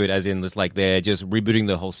as a reboot, as in, it's like they're just rebooting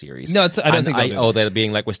the whole series. No, I don't think they'll do that. they're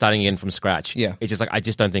being like, we're starting again from scratch. Yeah. It's just like, I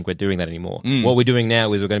just don't think we're doing that anymore. What we're doing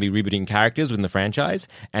now is we're going to be rebooting characters within the franchise,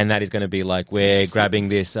 and that is going to be like, we're grabbing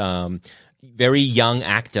this very young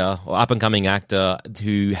actor or up and coming actor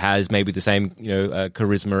who has maybe the same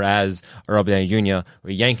charisma as Robert Downey Jr. We're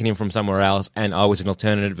yanking him from somewhere else, and it's an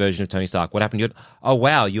alternative version of Tony Stark. What happened to you? Oh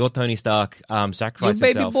wow, you're Tony Stark. Your Sacrificed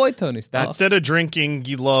baby himself. boy Tony Stark. Instead of drinking,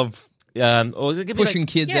 you love... Or it could be Pushing like,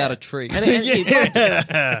 kids out of trees. And or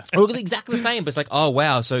it could be exactly the same, but it's like, oh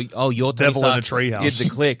wow, so you're Tony Devil in a Stark treehouse. did the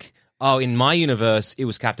click. Oh, in my universe, it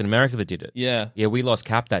was Captain America that did it. Yeah. Yeah, we lost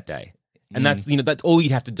Cap that day. And that's all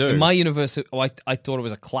you have to do. In my universe, I thought it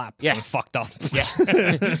was a clap. Yeah. I fucked up. Yeah.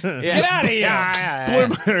 Get out of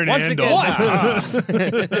here. Bloomer and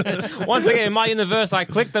Once again, in my universe, I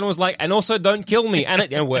clicked and was like, and also don't kill me. And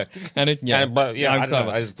it worked. And it, yeah. And, but, yeah, I'm I don't know.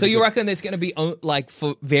 clever. I was So you pretty reckon there's going to be like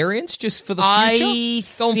for variants just for the I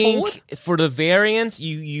future going think forward? for the variants,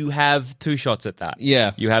 you have two shots at that.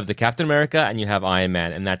 Yeah. You have the Captain America and you have Iron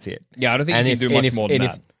Man, and that's it. Yeah, I don't think And you if- can do and much if- more than and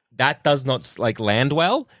if- that. that does not like land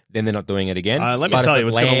well, then they're not doing it again. Let me tell you,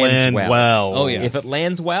 it's going to land well. Oh, yeah. If it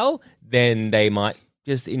lands well, then they might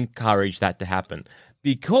just encourage that to happen.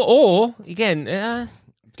 Or again,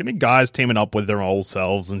 it's gonna be guys teaming up with their old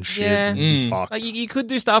selves and shit. Yeah. Fuck. Like you could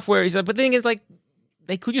do stuff where he's like, but the thing is, like,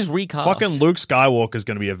 they could just recast. Fucking Luke Skywalker's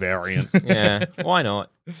gonna be a variant. Yeah, why not?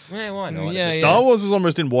 Yeah, why not? Yeah, Star Wars was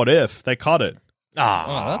almost in What If. They cut it.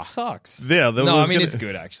 Oh, that sucks. Yeah, it's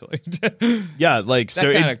good actually. Yeah, like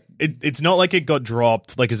so it's not like it got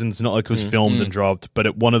dropped, like as in it's not like it was filmed and dropped,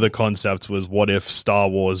 but one of the concepts was what if Star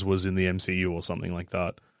Wars was in the MCU or something like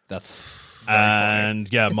that. That's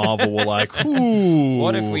and yeah, Marvel were like, ooh.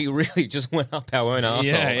 What if we really just went up our own arsehole?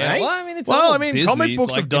 Yeah. Eh? Well, I mean, Disney, comic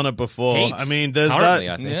books have done it before. Heaps. I mean, there's Currently,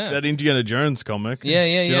 that I think. that Indiana Jones comic. Yeah. Do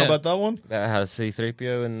you know about that one? That has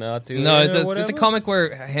C-3PO and R2. No, it's a comic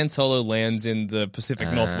where Han Solo lands in the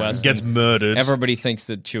Pacific Northwest. Gets murdered. Everybody thinks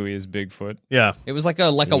that Chewie is Bigfoot. Yeah. It was like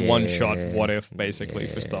a one-shot what if, basically,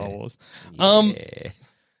 for Star Wars.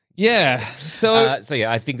 Yeah. So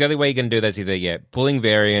I think the only way you can do that is either pulling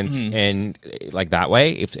variants and like that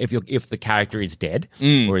way if the character is dead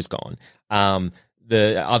or is gone.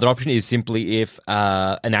 The other option is simply if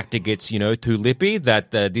an actor gets too lippy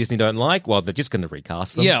that Disney don't like, well, they're just going to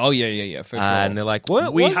recast them. Yeah. For sure. And they're like,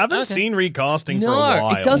 what? We haven't seen recasting for a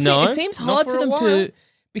while. It does. No, it seems hard for them to.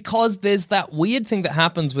 Because there's that weird thing that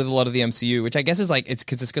happens with a lot of the MCU, which I guess is like it's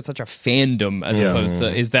because it's got such a fandom as opposed to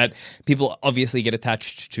is that people obviously get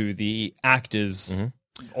attached to the actors.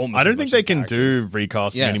 I don't think they can do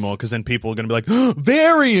recasting anymore because then people are going to be like,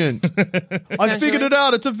 variant! I figured it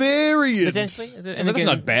out. It's a variant. Potentially. And that's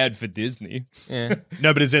not bad for Disney. Yeah.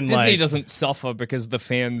 No, but it's in Disney doesn't suffer because the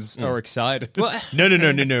fans are excited. Well, No.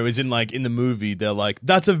 It's in like in the movie, they're like,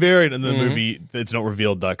 that's a variant. And the movie, it's not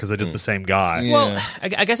revealed that because they're just the same guy. Yeah. Well,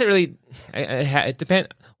 I guess it really it depends.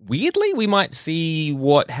 Weirdly, we might see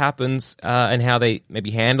what happens and how they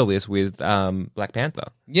maybe handle this with Black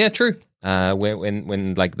Panther. Yeah, true.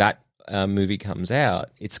 When like that movie comes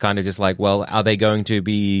out, it's kind of just like, well, are they going to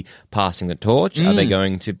be passing the torch? Are they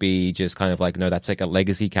going to be just kind of like, no, that's like a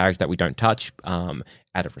legacy character that we don't touch out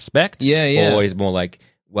of respect? Yeah. Or is more like,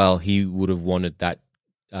 well, he would have wanted that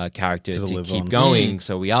character to keep going,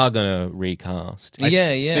 so we are going to recast. And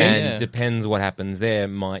it depends what happens there,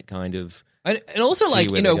 might kind of... And also, see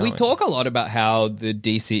like, where they're we going. talk a lot about how the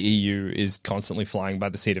DCEU is constantly flying by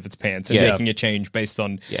the seat of its pants and making a change based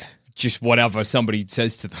on just whatever somebody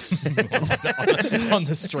says to them on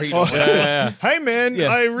the street. Hey, man,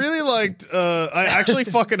 I really liked... I actually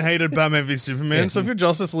fucking hated Batman v Superman, so if your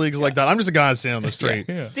Justice League's like that, I'm just a guy standing on the street.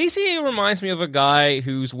 DCEU reminds me of a guy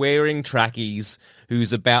who's wearing trackies,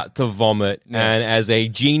 who's about to vomit, and as a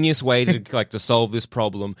genius way to solve this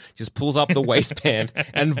problem, just pulls up the waistband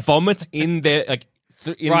and vomits in their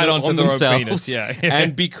right onto their themselves. penis,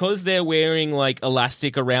 And because they're wearing like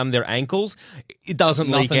elastic around their ankles, it doesn't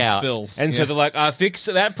leak Nothing out. spills. And so they're like, fix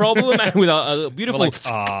that problem with a beautiful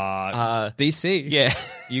DC. Yeah.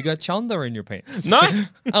 You got Chanda in your pants. No.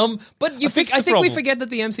 But I think we problem. forget that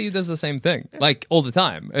the MCU does the same thing, like all the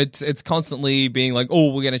time. It's constantly being like,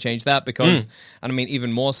 oh, we're going to change that because, and I mean,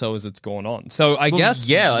 even more so as it's going on. So I guess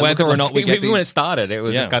whether or not we get even when it started, it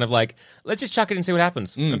was just kind of like, let's just chuck it and see what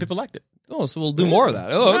happens. And people liked it. Oh, so we'll do more of that.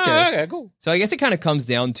 Oh, okay. Okay, cool. So I guess it kind of comes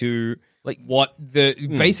down to like what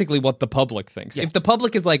basically what the public thinks. If the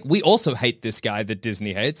public is like, we also hate this guy that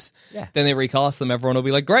Disney hates, then they recast them. Everyone will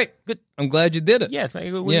be like, great, good. I'm glad you did it. Yeah, thank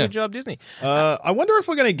you. Good job, Disney. I wonder if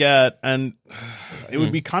we're going to get, and it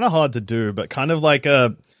would be kind of hard to do, but kind of like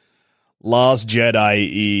a Last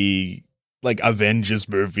Jedi-y, like Avengers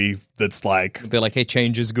movie that's like... They're like, hey,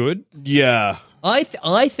 change is good. Yeah. I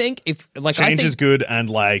think if... like Change is good and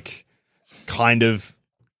like kind of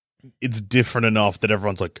it's different enough that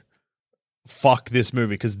everyone's like, fuck this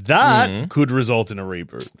movie, because that could result in a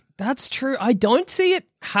reboot. That's true. I don't see it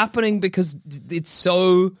happening because it's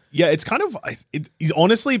so... Yeah, it's kind of...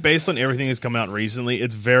 honestly, based on everything that's come out recently,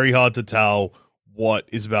 it's very hard to tell what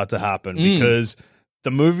is about to happen because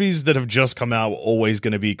the movies that have just come out are always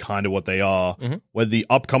going to be kind of what they are, where the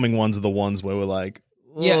upcoming ones are the ones where we're like...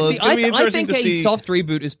 Yeah, see, I think to a see. soft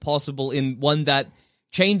reboot is possible in one that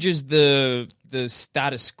changes the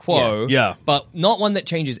status quo, but not one that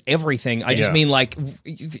changes everything. I just mean like,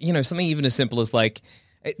 something even as simple as like,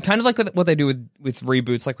 kind of like what they do with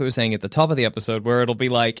reboots, like we were saying at the top of the episode, where it'll be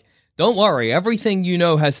like, don't worry, everything you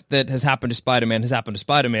know that has happened to Spider-Man has happened to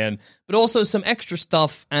Spider-Man, but also some extra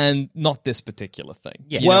stuff and not this particular thing.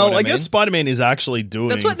 Yeah. Well, I guess Spider-Man is actually doing...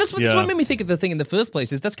 That's what made me think of the thing in the first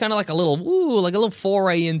place, is that's kind of like a little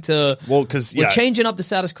foray into... Well, because, we're changing up the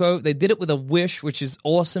status quo. They did it with a wish, which is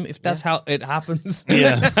awesome if that's how it happens.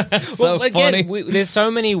 Yeah. So funny. There's so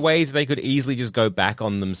many ways they could easily just go back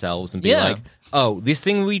on themselves and be like, oh, this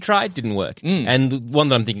thing we tried didn't work. And the one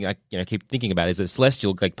that I'm thinking, I keep thinking about is that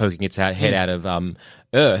Celestial like poking its head out of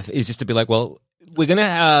Earth is just to be like, well, we're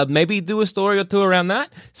gonna maybe do a story or two around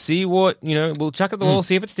that. See what we'll chuck at the wall,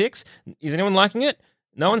 see if it sticks. Is anyone liking it?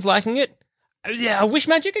 No one's liking it. Yeah, I wish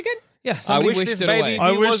magic again. Yeah, I wish this baby.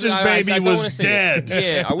 I wish this baby was dead.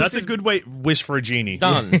 Yeah, that's a good wish for a genie.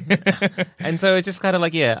 Done. And so it's just kind of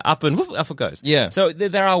like up and up it goes. Yeah. So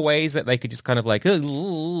there are ways that they could just kind of like,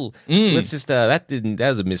 let's just that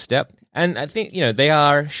was a misstep. And I think they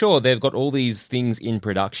are they've got all these things in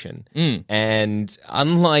production, and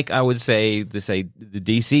unlike I would say the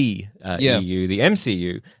DC EU, the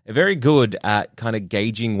MCU, are very good at kind of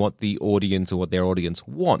gauging what the audience or what their audience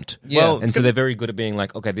want. Yeah. Well, and so they're very good at being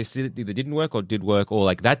like, okay, this either didn't work or did work, or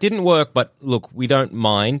like that didn't work, but look, we don't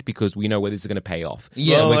mind because we know where this is going to pay off.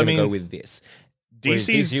 Yeah, so we're going to go with this.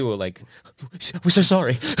 DC's you were like, we're so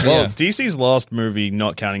sorry. Well, DC's last movie,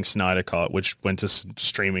 not counting Snyder Cut, which went to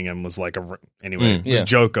streaming and was like was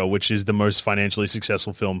Joker, which is the most financially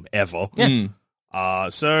successful film ever. Yeah.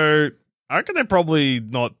 So I reckon they're probably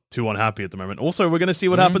not too unhappy at the moment. Also, we're going to see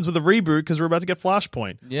what happens with the reboot because we're about to get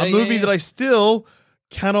Flashpoint, a movie that I still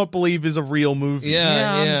cannot believe is a real movie.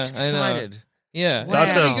 I'm excited. Yeah,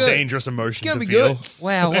 that's a dangerous emotion to feel.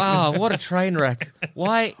 Wow, what a train wreck!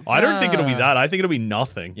 Why? I don't think it'll be that. I think it'll be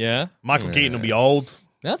nothing. Yeah, Michael Keaton will be old.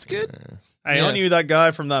 That's good. Hey, aren't you that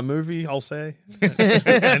guy from that movie? I'll say,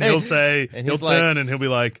 and he'll say, he'll turn and he'll be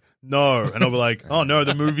like, "No," and I'll be like, "Oh no,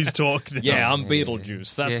 the movie's talking." Yeah, I'm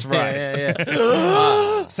Beetlejuice. That's right.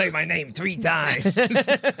 Yeah. Say my name 3 times.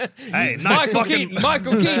 Hey, Michael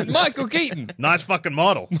Keaton. Nice fucking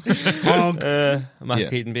model. Michael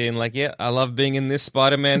Keaton being like, "Yeah, I love being in this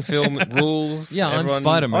Spider-Man film. It rules." Yeah, I'm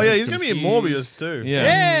Spider-Man. Oh yeah, he's gonna be in Morbius too.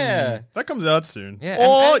 Yeah. That comes out soon.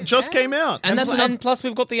 Yeah, it just came out. And plus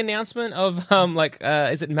we've got the announcement of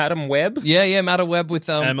is it Madam Web? Yeah, Madam Web with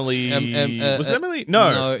Emily. Was it Emily?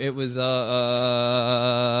 No, it was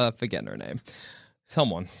forgetting her name.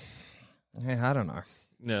 Someone. I don't know.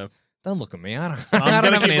 No. Don't look at me. I don't gonna have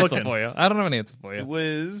an keep answer looking. for you. I don't have an answer for you. It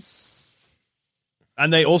was.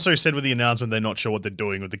 And they also said with the announcement they're not sure what they're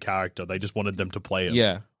doing with the character. They just wanted them to play it.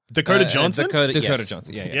 Yeah. Dakota Johnson? Dakota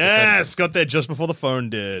Johnson. Yeah. Yes, got there just before the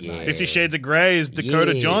phone did. Yeah. 50 Shades of Grey is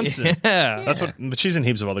Dakota Johnson. Yeah. That's what. She's in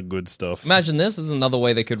heaps of other good stuff. Imagine this is another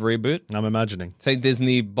way they could reboot. I'm imagining. Say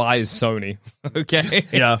Disney buys Sony, okay?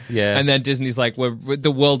 Yeah. And then Disney's like,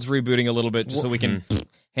 the world's rebooting a little bit just so we can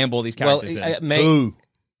handball these characters in. Ooh.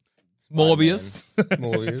 Morbius.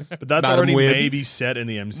 But that's Madam already Web. maybe set in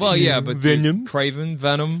the MCU. Well, yeah, but Venom. Craven,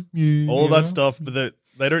 Venom. All that stuff, but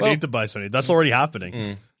they don't need to buy Sony. That's already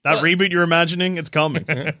happening. That reboot you're imagining, it's coming.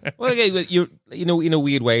 Well, okay, but in a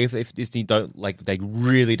weird way, if Disney don't they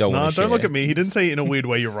really don't want to share. Don't look at me. He didn't say in a weird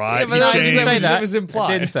way. You're right. Yeah, but he I changed. didn't say that. It was implied.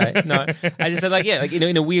 I didn't say no. I just said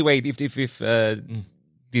in a weird way. If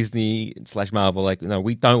Disney / Marvel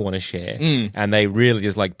we don't want to share, and they really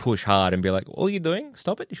just push hard and be like, "All you're doing,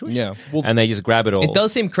 stop it, shush." Yeah, and they just grab it all. It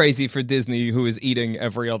does seem crazy for Disney, who is eating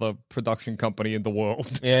every other production company in the world,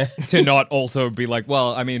 to not also be like,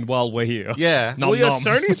 "Well, I mean, while we're here, nom, nom.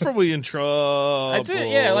 Sony's probably in trouble. I do,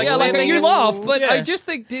 yeah, you laugh, but I just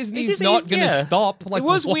think Disney's not going to stop. It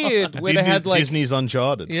was weird where they had Disney's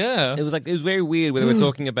Uncharted. Yeah, it was very weird where they were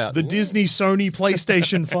talking about the Disney Sony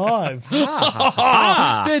PlayStation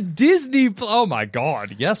 5. The Disney. Oh my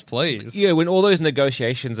God! Yes, please. Yeah, when all those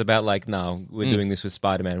negotiations about no, we're doing this with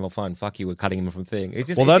Spider-Man. Well, fine, fuck you. We're cutting him from thing. It's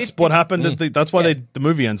just, that's what happened. That's why the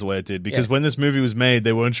movie ends the way it did. Because when this movie was made,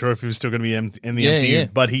 they weren't sure if he was still going to be in the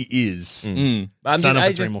MCU, but he is.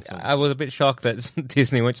 I was a bit shocked that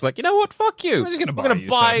Disney went you know what? Fuck you. We're just going to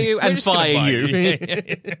buy you and fire you.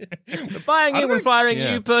 We're buying you and firing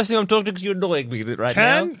yeah. you. Personally, I'm talking because you're annoying me right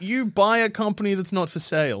now. Can you buy a company that's not for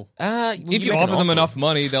sale? If you offer them enough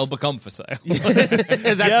money, they'll become for sale. That's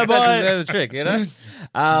the trick,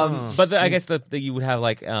 But I guess that you would have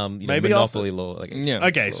like Maybe monopoly law. Like,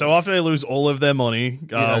 Okay, so after they lose all of their money,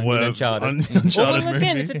 Uncharted. Uncharted well,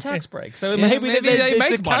 again, movie. it's a tax break, so maybe they it's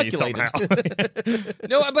make money calculated.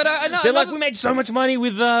 No, but They're like, we made so much money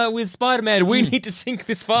with Spider-Man. We need to sink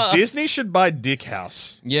this far. Disney should buy Dick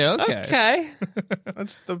House. Yeah, okay. Okay.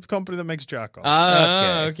 That's the company that makes Jack-Off.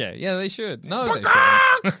 Okay. Yeah, they should. No, they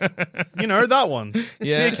should. You know, that one.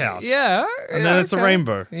 Yeah. Dick House. Yeah. And then it's a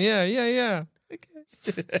rainbow. Yeah.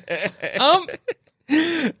 Something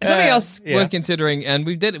else worth considering, and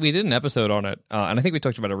we did an episode on it, and I think we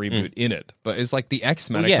talked about a reboot in it, but it's like the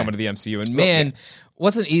X-Men are coming to the MCU, and man,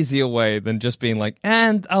 what's an easier way than just being like,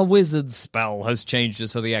 and a wizard spell has changed it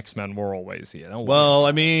so the X-Men were always here. Well,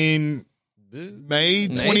 I mean, May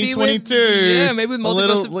 2022. Maybe with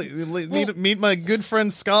multiverse. Meet my good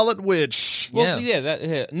friend Scarlet Witch. Well,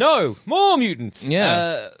 no, more mutants.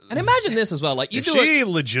 Yeah. And imagine this as well. Like, If she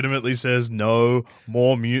legitimately says no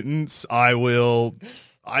more mutants, I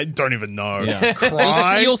don't even know. Yeah.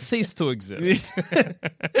 Cry. You'll cease to exist.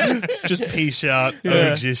 Just peace out of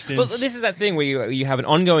existence. Well, this is that thing where you have an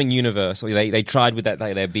ongoing universe. Or they tried with that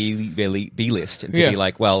their B list to be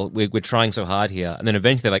like, well, we're trying so hard here, and then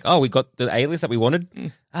eventually they're like, oh, we got the A list that we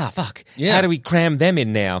wanted. Fuck. Yeah. How do we cram them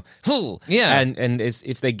in now? Yeah. And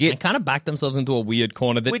if they get kind of back themselves into a weird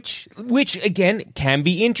corner that which again can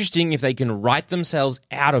be interesting if they can write themselves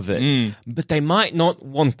out of it, but they might not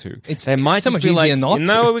want to. They might so just much be easier like, not you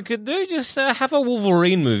know what we could do? Just have a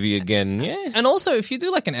Wolverine movie again. Yeah. And also, if you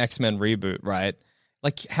do like an X-Men reboot, right?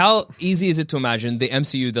 Like, how easy is it to imagine the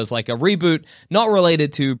MCU does like a reboot not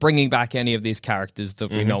related to bringing back any of these characters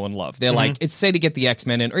that we know and love? They're like, it's say to get the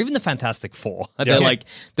X-Men in, or even the Fantastic Four. They're like,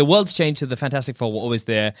 the world's changed to the Fantastic Four were always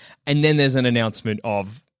there, and then there's an announcement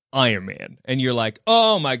of Iron Man, and you're like,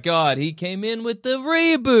 oh my god, he came in with the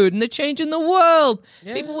reboot and the change in the world.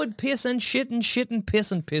 People would piss and shit and shit and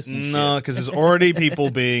piss and piss and shit. No, because there's already people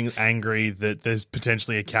being angry that there's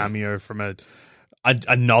potentially a cameo from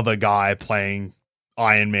another guy playing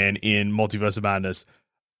Iron Man in Multiverse of Madness.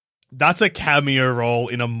 That's a cameo role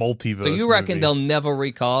in a multiverse. So you reckon movie. they'll never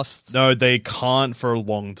recast? No, they can't for a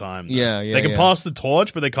long time. Though. Yeah. They can pass the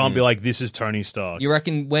torch, but they can't be like, this is Tony Stark. You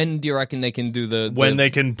reckon? When do you reckon they can do when they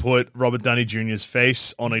can put Robert Downey Jr.'s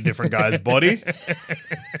face on a different guy's body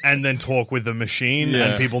and then talk with the machine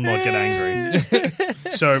and people not get angry.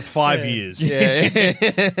 So 5 years.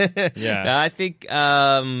 Yeah. I think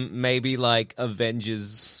maybe like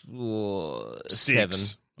Avengers 7.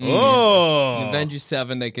 Oh, Avengers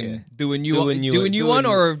 7, they can do a new one,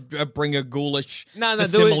 or bring a ghoulish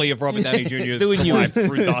facsimile of Robert Downey Jr. Do a new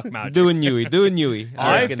through dark magic. Do a newie.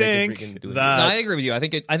 I think that I agree with you. I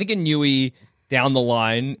think a newie down the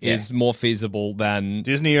line is more feasible than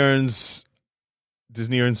Disney owns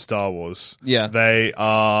Star Wars. Yeah. They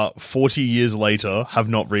 40 years later have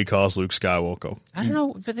not recast Luke Skywalker. I don't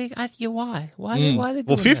know, but they ask you why. Why are they doing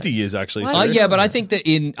Well, 50 that? years actually. but I think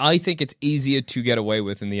that I think it's easier to get away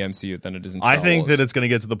with in the MCU than it is in Star I think Wars. that it's going to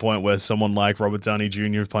get to the point where someone like Robert Downey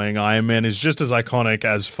Jr. playing Iron Man is just as iconic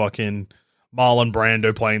as fucking Marlon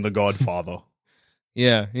Brando playing The Godfather.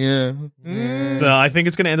 Yeah. So I think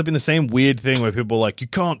it's going to end up in the same weird thing where people are like, you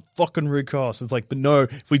can't fucking recast. It's like, but no,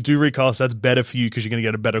 if we do recast, that's better for you because you're going to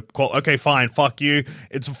get a better quality. Okay, fine, fuck you.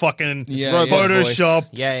 It's a fucking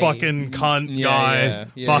photoshopped fucking cunt guy.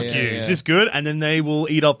 Fuck you. Is this good? And then they will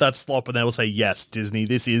eat up that slop and they will say, yes, Disney,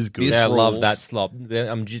 this is good. Yeah, I love that slop.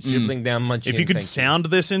 I'm just dribbling down my chin. If you could sound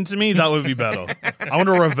this into me, that would be better. I want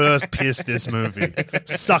to reverse piss this movie.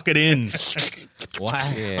 Suck it in.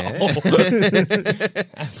 Wow. Yeah.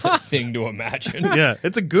 That's a thing to imagine. Yeah,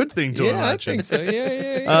 it's a good thing to imagine. I think so.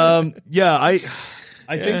 Yeah. I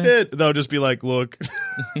think that they'll just be like, look,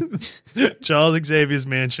 Charles Xavier's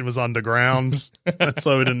mansion was underground,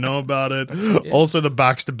 so we didn't know about it. Yeah. Also, the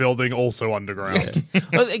Baxter building, also underground. Yeah.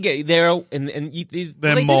 Well, again, they're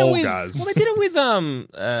mole guys. Well, they did it with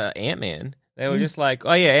Ant-Man. They were just like,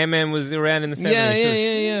 oh yeah, Ant-Man was around in the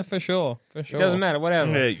 70s. Yeah, for sure. It doesn't matter,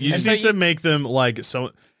 whatever. Yeah, you just need to make them like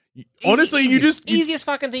so. Honestly, easiest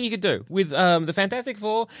fucking thing you could do with the Fantastic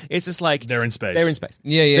Four. It's just like they're in space.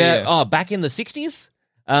 Yeah. Oh, back in the 60s.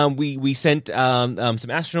 We sent some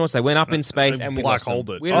astronauts. They went up in space and we black holed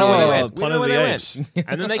it. We don't know where they went. They apes.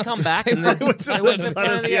 And then they come back and they went to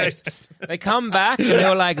Planet of the Apes. They come back and they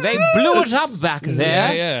were like, they blew it up back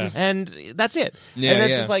there, and that's it. Yeah, and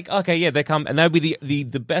it's just like, okay, yeah, they come, and that would be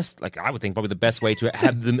the best. Like I would think probably the best way to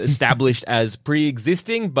have them established as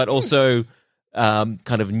pre-existing, but also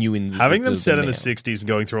kind of new in having them set in the now. 60s and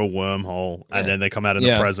going through a wormhole and then they come out in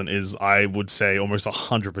the present is, I would say, almost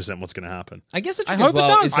 100% what's going to happen. I guess the trick I as hope it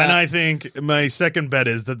well does. is that And I think my second bet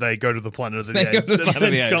is that they go to the planet of the They go apes to the and planet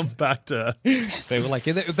of the then apes. come back to. they were like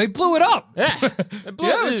they blew it up. Yeah, Yeah,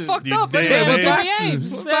 it was fucked You up. damn Anyway, we're back,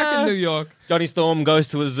 apes. we're back in New York. Johnny Storm goes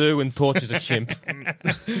to a zoo and tortures a chimp.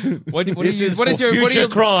 What do This is for you future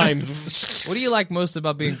crimes. What do you like most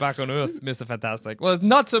about being back on Earth, Mr. Fantastic? Well,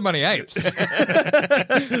 not so many apes,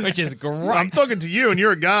 which is great. I'm talking to you and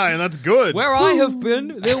you're a guy and that's good. Where I have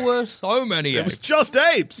been, there were so many It apes. was just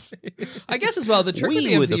apes. I guess as well, the trick We with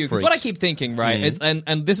the were the MCU, because what I freaks. keep thinking, right, is,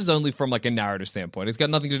 and this is only from like a narrative standpoint, it's got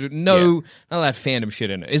nothing to do, none of that fandom shit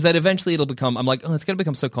in it, is that eventually it'll become, I'm like, oh, it's going to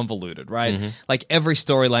become so convoluted, right? Like every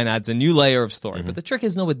storyline adds a new layer of story, but the trick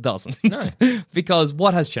is, no, it doesn't. Because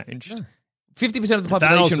what has changed? 50% of the Thanos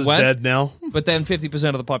population is went, dead now. but then 50%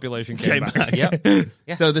 of the population came back.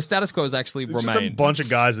 Yeah. So the status quo has actually Just a remained. bunch of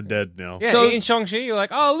guys are dead now. Yeah, So- in Shang-Chi, you're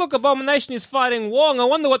like, oh, look, Abomination is fighting Wong. I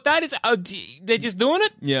wonder what that is. Oh, they're just doing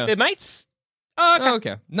it? Yeah. They're mates? Oh, okay. Oh,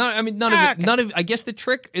 okay. No, I mean none of it. None of. I guess the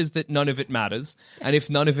trick is that none of it matters, and if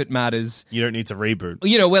none of it matters, You don't need to reboot.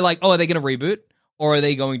 you know, we're like, oh, are they going to reboot, or are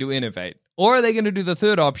they going to innovate, or are they going to do the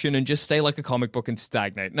third option and just stay like a comic book and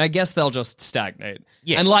stagnate? And I guess they'll just stagnate.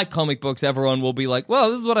 Yeah. And like comic books, everyone will be like, well,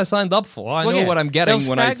 this is what I signed up for. I know what I'm getting They'll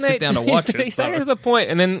when I sit stagnate- down to watch They it. stagnate so. to the point,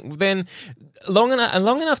 and then long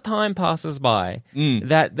enough time passes by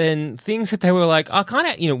that then things that they were like, I kind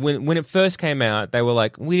of, you know, when it first came out, they were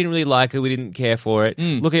like, we didn't really like it, we didn't care for it.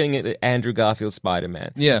 Looking at Andrew Garfield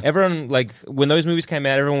Spider-Man, everyone, like, when those movies came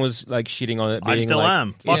out, everyone was like shitting on it. I being still like,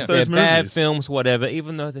 am. Fuck yeah, those they're bad movies. films, whatever.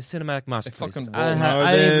 Even though they're cinematic masterpieces. fucking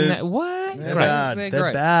wrong. What? They're Great. bad. They're They're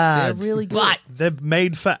great. bad. They're really good. But They're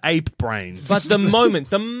made for ape brains. But the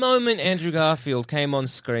moment Andrew Garfield came on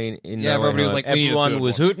screen in Yeah, No Way everybody was Home, like, we need a everyone third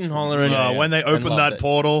was one. hooting, hollering. When they and opened loved that it.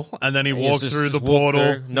 portal and then he And walked just- through the just walk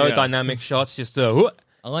portal. through, no Yeah. dynamic shots, just I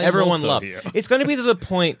am everyone also loved. here. It's going to be to the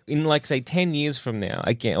point in, like, say 10 years from now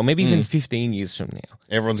again, or maybe even 15 years from now.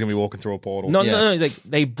 Everyone's going to be walking through a portal. No, Yeah. no, like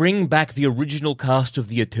they bring back the original cast of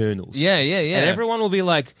the Eternals. Yeah. And everyone will be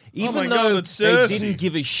like, even my though God, it's they Cersei. didn't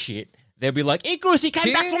give a shit, they'll be like, Icarus, he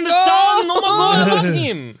came back from the Kingo! sun. Oh my god, I love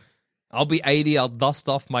him. I'll be 80, I'll dust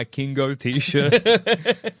off my Kingo t-shirt.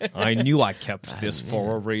 I knew I kept this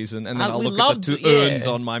for a reason. And then I'll we look at the loved- two urns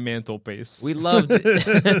yeah. on my mantelpiece. We loved it.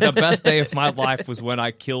 The best day of my life was when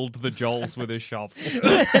I killed the Joels with a shovel.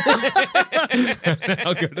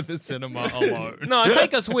 I'll go to the cinema alone. No,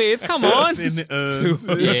 take us with. Come on. In the urns.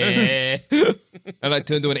 Yeah. And I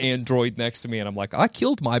turn to an android next to me and I'm like, I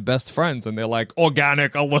killed my best friends. And they're like,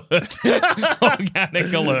 organic alert.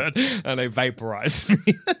 Organic alert. And they vaporize me.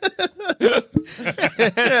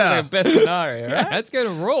 Yeah. Best scenario, right? That's going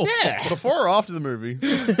to roll. Yeah. Before or after the movie?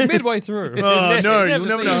 Midway through. Oh, no, you'll Never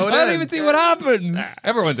never seen know how it I don't ends. even see what happens.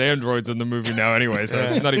 Everyone's androids in the movie now anyway, so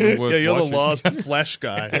it's not even worth Yeah, you're watching. the last flesh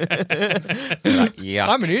guy. Yeah.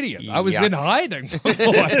 I'm an idiot. I was Yeah. in hiding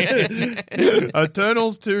beforehand.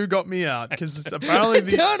 Eternals 2 got me out because it's apparently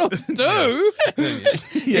the Eternals too.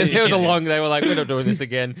 Yeah, there was a long. They were like, "We're not doing this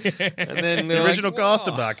again." And then the original cast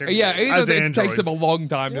are back. Yeah, as either it androids. takes them a long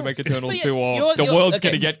time to make Eternals Yeah, 2 or you're- the you're- world's okay.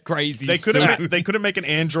 going to get crazy They soon. couldn't make an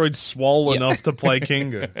android swole enough to play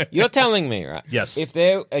Kingo. You're telling me, right? Yes. If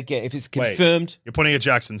they're again, if it's Wait. confirmed, You're pointing at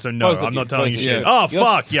Jackson, so no, Both of I'm you, not telling you both of shit. you. Oh, You're-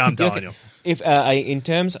 fuck. Yeah, I'm telling you. if in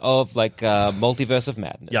terms of like multiverse of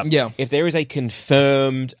madness, Yep. Yeah. if there is a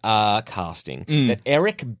confirmed casting that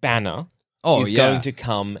Eric Banner Oh, is yeah. going to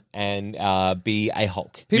come and be a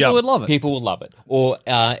Hulk. People Yeah. would love it. People will love it. Or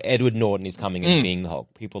Edward Norton is coming and being the Hulk.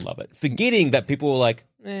 People love it. Forgetting that people were like,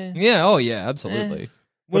 Yeah, oh yeah, absolutely.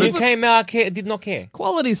 when it came out, did not care.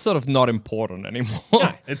 Quality's sort of not important anymore.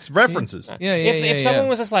 It's references. Yeah, If someone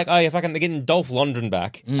was just like, oh, if I can get Dolph Lundgren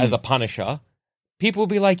back as a Punisher, people would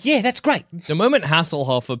be like, yeah, that's great. The moment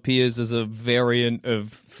Hasselhoff appears as a variant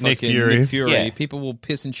of Nick fucking Fury. Nick Fury, Yeah. people will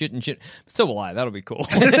piss and shit and shit. So will I. That'll be cool.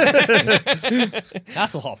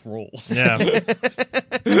 Hasselhoff rules. Yeah.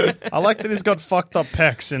 I like that he's got fucked up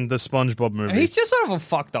pecs in the SpongeBob movie. He's just sort of a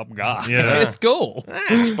fucked up guy. Yeah. It's cool.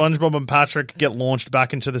 SpongeBob and Patrick get launched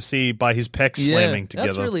back into the sea by his pecs slamming together.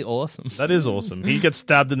 That's really awesome. That is awesome. He gets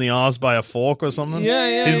stabbed in the arse by a fork or something.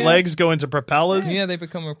 Yeah, His yeah. legs go into propellers. Yeah, they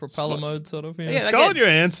become a propeller mode sort of. Yeah. Yeah, Scarlett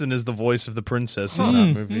Johansson is the voice of the princess in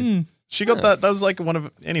that movie. She got that. That was like one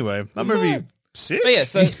of. Anyway, that movie sick. But yeah,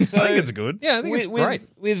 so I think it's good. Yeah, I think it's great.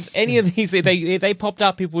 With any of these, they popped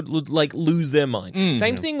up, people would like lose their mind.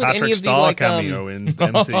 Same thing with Patrick any of the Star like cameo in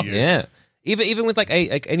MCU. yeah. Even with like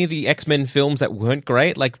any of the X-Men films that weren't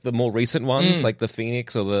great, like the more recent ones, like the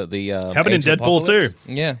Phoenix or the Happened in Age of Deadpool too. Apocalypse.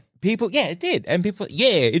 Yeah. people, yeah, it did. And people, yeah,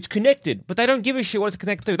 it's connected, but they don't give a shit what it's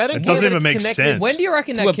connected to. They don't It care doesn't that even it's make connected. sense. When do you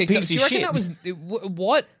reckon that kicked off? piece Do you of reckon shit. that was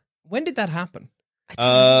what? When did that happen?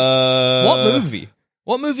 What What movie?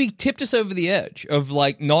 What movie tipped us over the edge of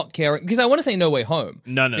like not caring? Because I want to say No Way Home.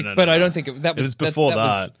 No, but no. I don't think that was before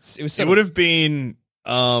that. It was. It would have been.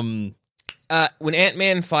 When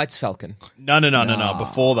Ant-Man fights Falcon. No.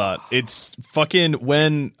 Before that, it's fucking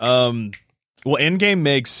when Endgame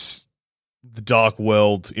makes the Dark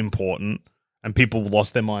World important, and people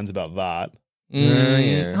lost their minds about that.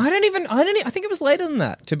 Yeah. I don't even. I think it was later than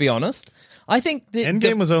that. To be honest, I think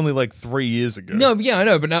Endgame was only like 3 years ago. No, yeah, I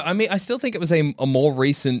know, but no, I mean, I still think it was a more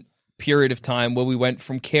recent period of time where we went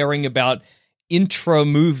from caring about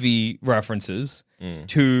intra-movie references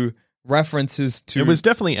to references to It was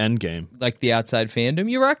definitely Endgame. like the outside fandom.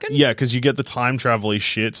 You reckon? Yeah, because you get the time travel-y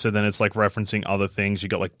shit, so then it's like referencing other things. You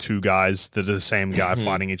got like two guys that are the same guy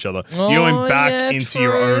fighting each other. Oh, You're going back yeah, into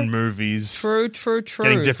your true. own movies, True.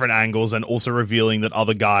 getting different angles, and also revealing that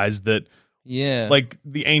other guys that Yeah. like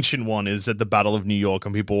the ancient one is at the Battle of New York,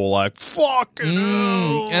 and people were like, "Fucking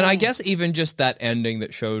hell!" And I guess even just that ending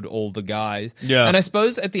that showed all the guys. Yeah. And I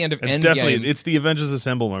suppose at the end of It's Endgame, definitely it's the Avengers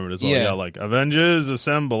Assemble moment as well. Yeah. Yeah, like Avengers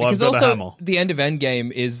Assemble. I've because got a also hammer. the end of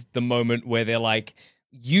Endgame is the moment where they're like,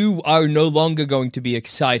 you are no longer going to be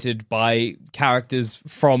excited by characters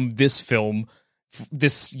from this film,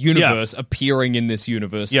 this universe appearing in this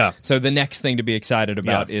universe. Yeah. So the next thing to be excited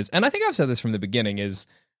about is, and I think I've said this from the beginning, is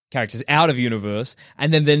characters out of universe,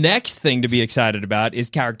 and then the next thing to be excited about is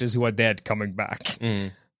characters who are dead coming back.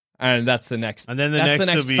 And that's the next. And then the that's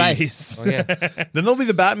next the will next be- phase. Then there'll be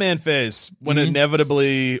the Batman phase when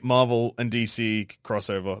inevitably Marvel and DC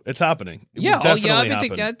crossover. It's happening. It will definitely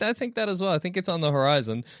happen. I think that as well. I think it's on the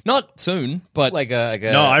horizon. Not soon, but Like a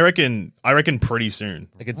No, I reckon pretty soon.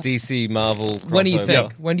 like a DC Marvel. when do you crossover.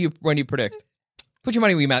 think? When do you predict? Put your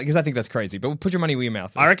money where your mouth, because I think that's crazy. But put your money where your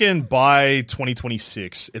mouth is. I reckon by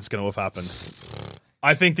 2026 it's going to have happened.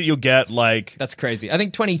 I think that you'll get like That's crazy. I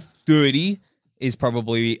think 2030 is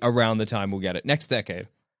probably around the time we'll get it. Next decade.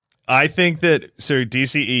 I think that so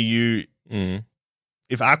DCEU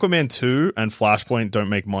if Aquaman 2 and Flashpoint don't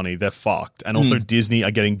make money, they're fucked. And also Disney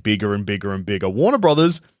are getting bigger and bigger and bigger. Warner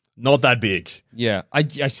Brothers not that big. Yeah, I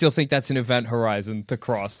still think that's an event horizon to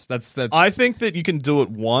cross. That's. I think that you can do it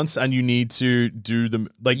once, and you need to do them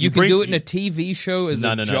like you can do it in a TV show as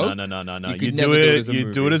a joke. No. You You could do never it. as a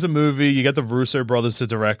You do it movie. as a movie. You get the Russo brothers to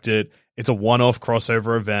direct it. It's a one-off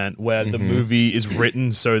crossover event where the movie is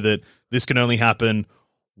written so that this can only happen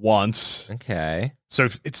once. Okay. So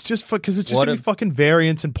it's just because it's just What gonna be a- fucking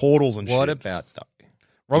variants and portals and What shit. about though,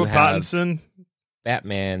 Robert you have- Pattinson?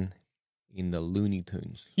 Batman in the Looney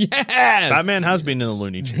Tunes? Yes, Batman has been in the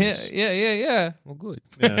Looney Tunes. Yeah. Well, good.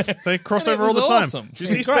 Yeah. They cross And it over all was the time. awesome. Did you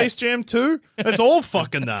see It's great. Space Jam 2? That's all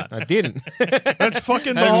fucking that. I didn't. That's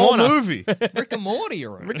fucking the And whole Warner. movie. Rick and Morty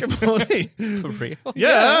are in. Rick and Morty. For real.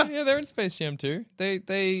 Yeah. yeah, they're in Space Jam too. They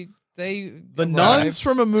The arrive- nuns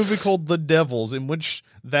from a movie called The Devils, in which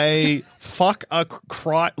they fuck a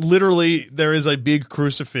literally, there is a big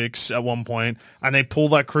crucifix at one point, and they pull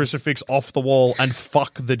that crucifix off the wall and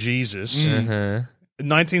fuck the Jesus.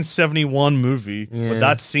 1971 movie, but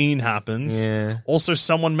that scene happens. Yeah. Also,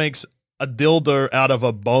 someone makes a dildo out of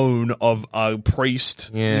a bone of a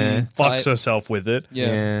priest. Yeah. Fucks herself with it.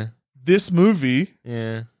 Yeah. This movie,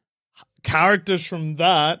 Yeah. characters from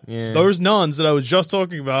that, Yeah. those nuns that I was just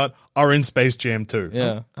talking about, are in Space Jam 2.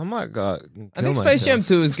 Yeah. I might go. I think Space Jam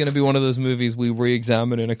 2 is going to be one of those movies we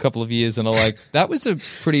re-examine in a couple of years and are like, that was a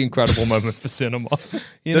pretty incredible moment for cinema.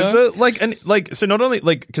 You There's know? so not only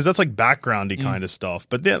like because that's like backgroundy kind of stuff,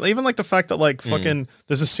 but even like the fact that like fucking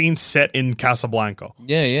there's a scene set in Casablanca.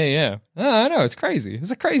 Yeah. Oh, I know, it's crazy.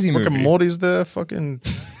 It's a crazy movie. Rick and Morty's there, fucking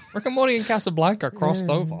Rick and Morty and Casablanca crossed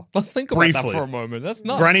over. Let's think about Briefly. that for a moment. That's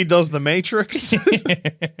nuts. Granny does the Matrix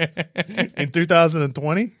in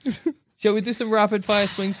 2020. Shall we do some rapid fire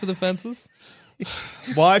swings for the fences?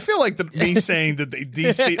 Well, I feel like me saying that the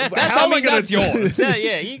DC how am I gonna that's yours.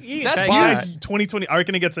 Yeah, you That's take by that. 2020? I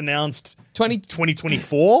reckon it gets announced 20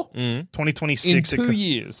 2024, in 2026. 2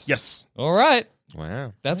 years. Yes. All right.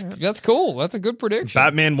 Wow. That's cool. That's a good prediction.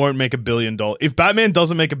 Batman won't make $1 billion. If Batman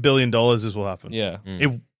doesn't make $1 billion, this will happen. Yeah.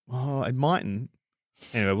 It mightn't.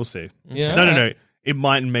 Anyway, we'll see. Yeah. No. It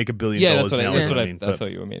mightn't make $1 billion. Yeah, that's what, now, that's is what what I, mean. I But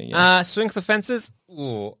thought you were meaning. Yeah. Swing for the fences.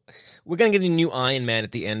 Ooh. We're gonna get a new Iron Man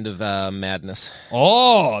at the end of Madness.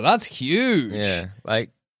 Oh, that's huge. Yeah, like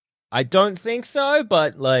I don't think so,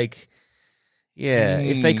 but like, yeah,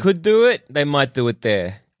 if they could do it, they might do it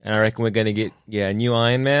there. And I reckon we're gonna get a new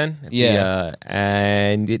Iron Man.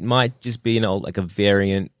 And it might just be like a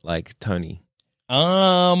variant like Tony.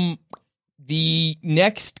 Yeah, the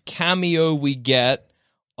next cameo we get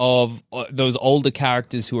of those older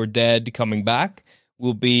characters who are dead coming back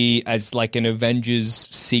will be as like an Avengers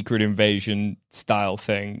Secret Invasion style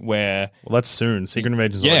thing where... Well, that's soon. Secret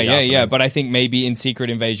Invasion's Yeah. But I think maybe in Secret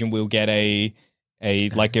Invasion we'll get a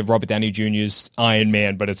Robert Downey Jr.'s Iron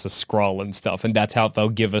Man, but it's a Skrull and stuff. And that's how they'll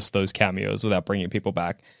give us those cameos without bringing people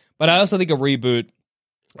back. But I also think a reboot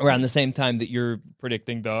around the same time that you're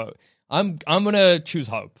predicting, though... I'm gonna choose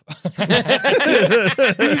Hope. And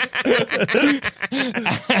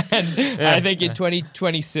I think in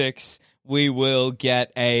 2026 we will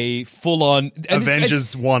get a full-on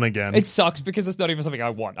Avengers 1 again. It sucks because it's not even something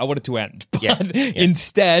I want. I want it to end. But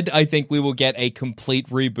instead, I think we will get a complete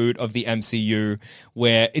reboot of the MCU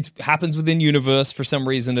where it happens within universe for some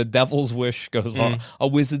reason. A devil's wish goes on, a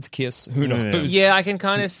wizard's kiss. Who knows? Yeah, I can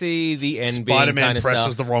kind of see the end being Spider-Man kind of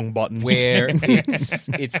presses stuff the wrong button. where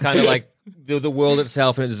it's kind of like the world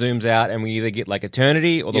itself, and it zooms out, and we either get like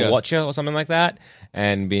Eternity or the Watcher or something like that,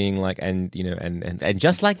 and being like, and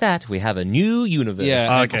just like that, we have a new universe.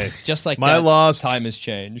 Yeah, okay. Just like my that, last time has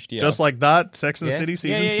changed. Yeah. Just like that, Sex and the City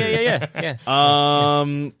season 2. Yeah.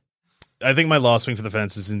 I think my last swing for the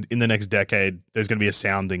fence is in the next decade. There's going to be a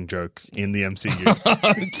sounding joke in the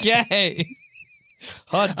MCU. Okay.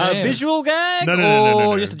 Hot A damn. visual gag?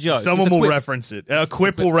 No. Or just a joke? Someone Just a will quip? reference it. A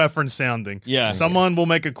quip will reference sounding. Yeah. Someone will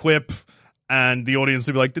make a quip, and the audience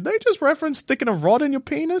will be like, "Did they just reference sticking a rod in your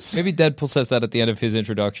penis?" Maybe Deadpool says that at the end of his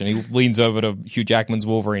introduction. He leans over to Hugh Jackman's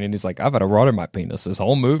Wolverine and he's like, "I've had a rod in my penis this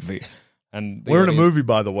whole movie." And We're in a movie,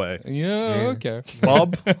 by the way. Yeah, okay.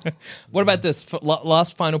 Bob? What about this?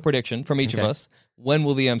 Last final prediction from each of us. When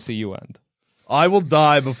will the MCU end? I will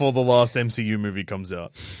die before the last MCU movie comes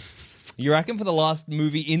out. You reckon for the last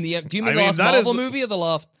movie in the... Do you mean I the mean, last that Marvel is- movie or the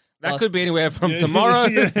last... That could be anywhere from tomorrow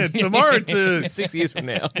Tomorrow to... 6 years from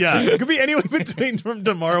now. Yeah, it could be anywhere between from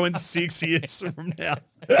tomorrow and 6 years from now.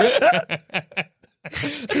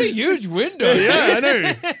 That's a huge window. Yeah, I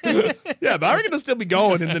know. Yeah, but I reckon it'll still be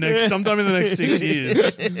going sometime in the next 6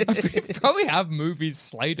 years. We probably have movies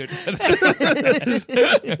slated for that.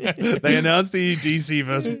 They announced the DC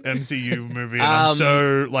vs MCU movie, and I'm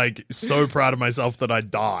so proud of myself that I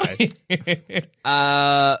die.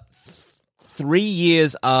 3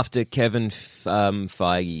 years after Kevin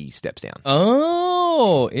Feige steps down.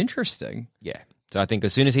 Oh, interesting. Yeah. So I think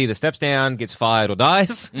as soon as he either steps down, gets fired, or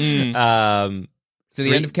dies, So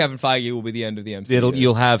the end of Kevin Feige will be the end of the MCU.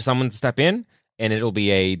 you'll have someone step in, and it'll be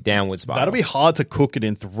a downward spiral. That'll be hard to cook it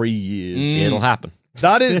in 3 years. It'll happen.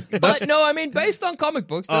 That is... But no, I mean, based on comic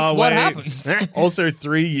books, that's what wait. happens. Also,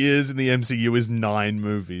 3 years in the MCU is 9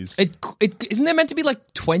 movies. Isn't there meant to be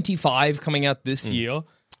like 25 coming out this year?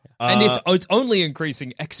 And it's only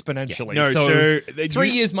increasing exponentially. No, so they 3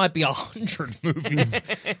 do- years might be 100 movies.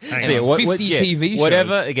 Hang So, on. 50 TV shows.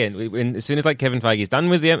 Whatever. Again, as soon as like Kevin Feige's done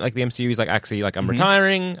with the MCU, he's like, actually, like I'm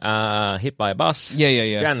retiring. Hit by a bus.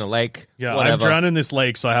 Yeah. Down the lake. Yeah, whatever. I'm drowning in this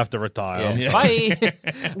lake, so I have to retire. I'm sorry.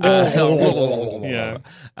 Bye.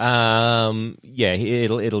 Yeah.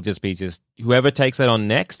 It'll just be whoever takes that on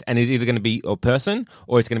next, and it's either going to be a person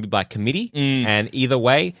or it's going to be by committee, and either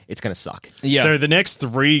way, it's going to suck. Yeah. So the next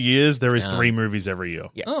 3 years, there is 3 movies every year.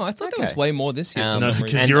 Yeah. Oh, I thought there was Okay. way more this year. No, for some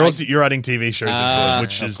Because reason. you're adding TV shows into it,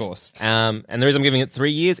 which Of is... course. And the reason I'm giving it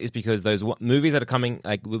 3 years is because those movies that are coming,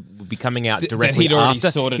 like, will be coming out That directly he'd already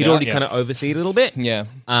after. sorted he'd out, already yeah. kind of oversee it a little bit. Yeah.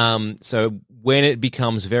 So when it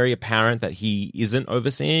becomes very apparent that he isn't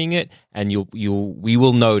overseeing it, and we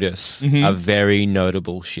will notice a very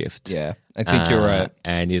notable shift. Yeah. I think you're right.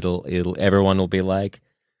 And everyone will be like,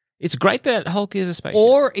 it's great that Hulk is a spaceship.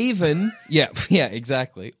 Or even, yeah,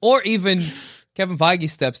 exactly. Or even Kevin Feige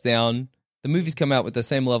steps down, the movies come out with the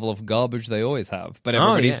same level of garbage they always have. But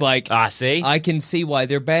everybody's like, see? I can see why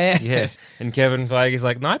they're bad. Yes. And Kevin Feige's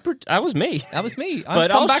like, no, that was me. That was me. I've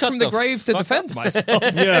But come I'll back shut from the the grave to fuck defend up. myself.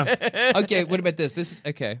 Yeah. Okay, what about this? This is,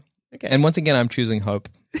 okay. Okay. And once again, I'm choosing hope.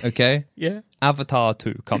 Okay? Yeah. Avatar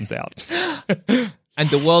 2 comes out. And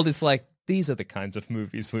the world is like, these are the kinds of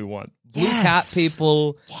movies we want. Blue cat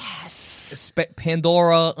people. Yes.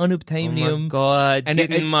 Pandora, unobtainium. Oh my God. And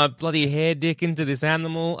Getting it- my bloody hair dick into this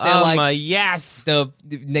animal. They're Oh like- my, yes. The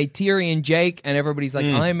Neytiri Jake, and everybody's like,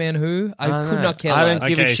 Iron Man who? I don't could know. not care I don't less.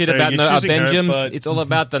 give a Okay, shit so about you're no choosing her, Benjams. but- It's all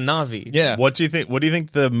about the Na'vi. Yeah. What do you think? What do you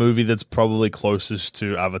think the movie that's probably closest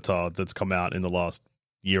to Avatar that's come out in the last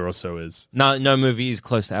year or so is? No movie is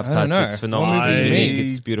close to Avatar. I don't know. It's What phenomenal. movie do you I mean? think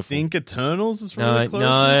it's beautiful. Think Eternals is No, really no,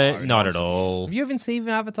 closest. not at all. Have you even seen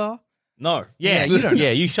Avatar? No. Yeah, you don't know.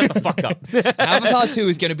 Yeah, you shut the fuck up. Avatar 2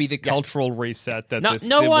 is going to be the cultural reset that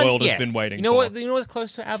the world has been waiting for. You know what's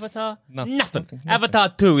close to Avatar? Nothing. Avatar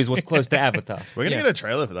 2 is what's close to Avatar. We're going to get a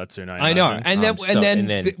trailer for that soon, I know. And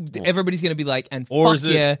then everybody's going to be like,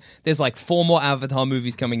 there's like 4 more Avatar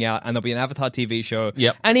movies coming out, and there'll be an Avatar TV show.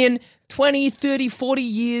 Yep. And in 20, 30, 40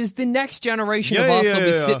 years, the next generation of us will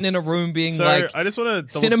be sitting in a room being like, I just want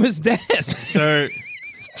to... Cinema's dead. So,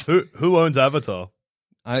 who owns Avatar?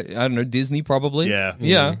 I don't know, Disney probably. Yeah.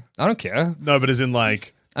 Yeah. I don't care. No, but as in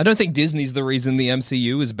like... I don't think Disney's the reason the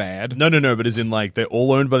MCU is bad. No, but as in like they're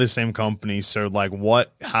all owned by the same company. So like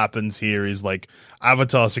what happens here is like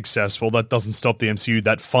Avatar successful. That doesn't stop the MCU.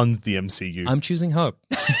 That funds the MCU. I'm choosing hope.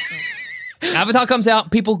 Avatar comes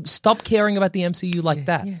out, people stop caring about the MCU like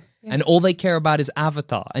that. Yeah. And all they care about is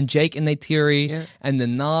Avatar and Jake and Neytiri and the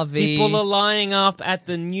Na'vi. People are lining up at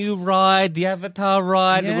the new ride, the Avatar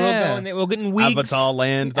ride. Yeah. We're all going there. We're getting wigs. Avatar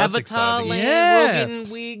Land. That's Avatar exciting. Land. Yeah. We're all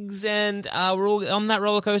getting wigs and we're all on that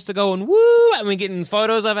roller coaster going woo, and we're getting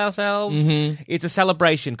photos of ourselves. Mm-hmm. It's a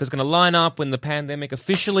celebration because it's going to line up when the pandemic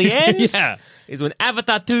officially ends. Is when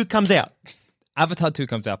Avatar 2 comes out. Avatar 2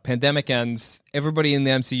 comes out, pandemic ends, everybody in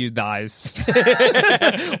the MCU dies.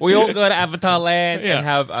 We all go to Avatar Land and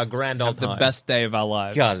have a grand old time. The best day of our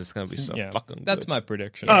lives. God, it's going to be so fucking good. That's my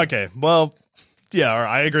prediction. Oh, okay, well, yeah,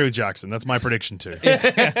 I agree with Jackson. That's my prediction too.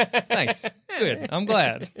 Thanks. Good. I'm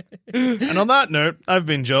glad. And on that note, I've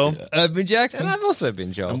been Joel. I've been Jackson. And I've also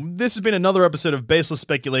been Joel. And this has been another episode of Baseless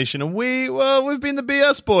Speculation, and we've been the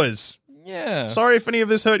BS Boys. Yeah. Sorry if any of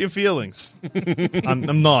this hurt your feelings.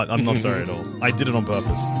 I'm not sorry at all. I did it on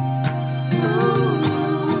purpose.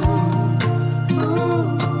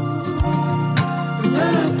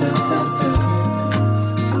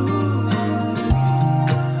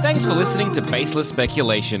 Thanks for listening to Baseless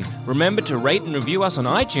Speculation. Remember to rate and review us on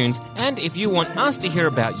iTunes, and if you want us to hear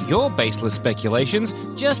about your baseless speculations,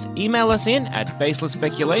 just email us in at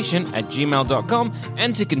baselessspeculation@gmail.com,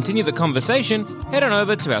 and to continue the conversation, head on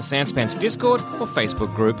over to our Sanspants Discord or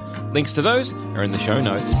Facebook group. Links to those are in the show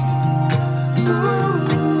notes.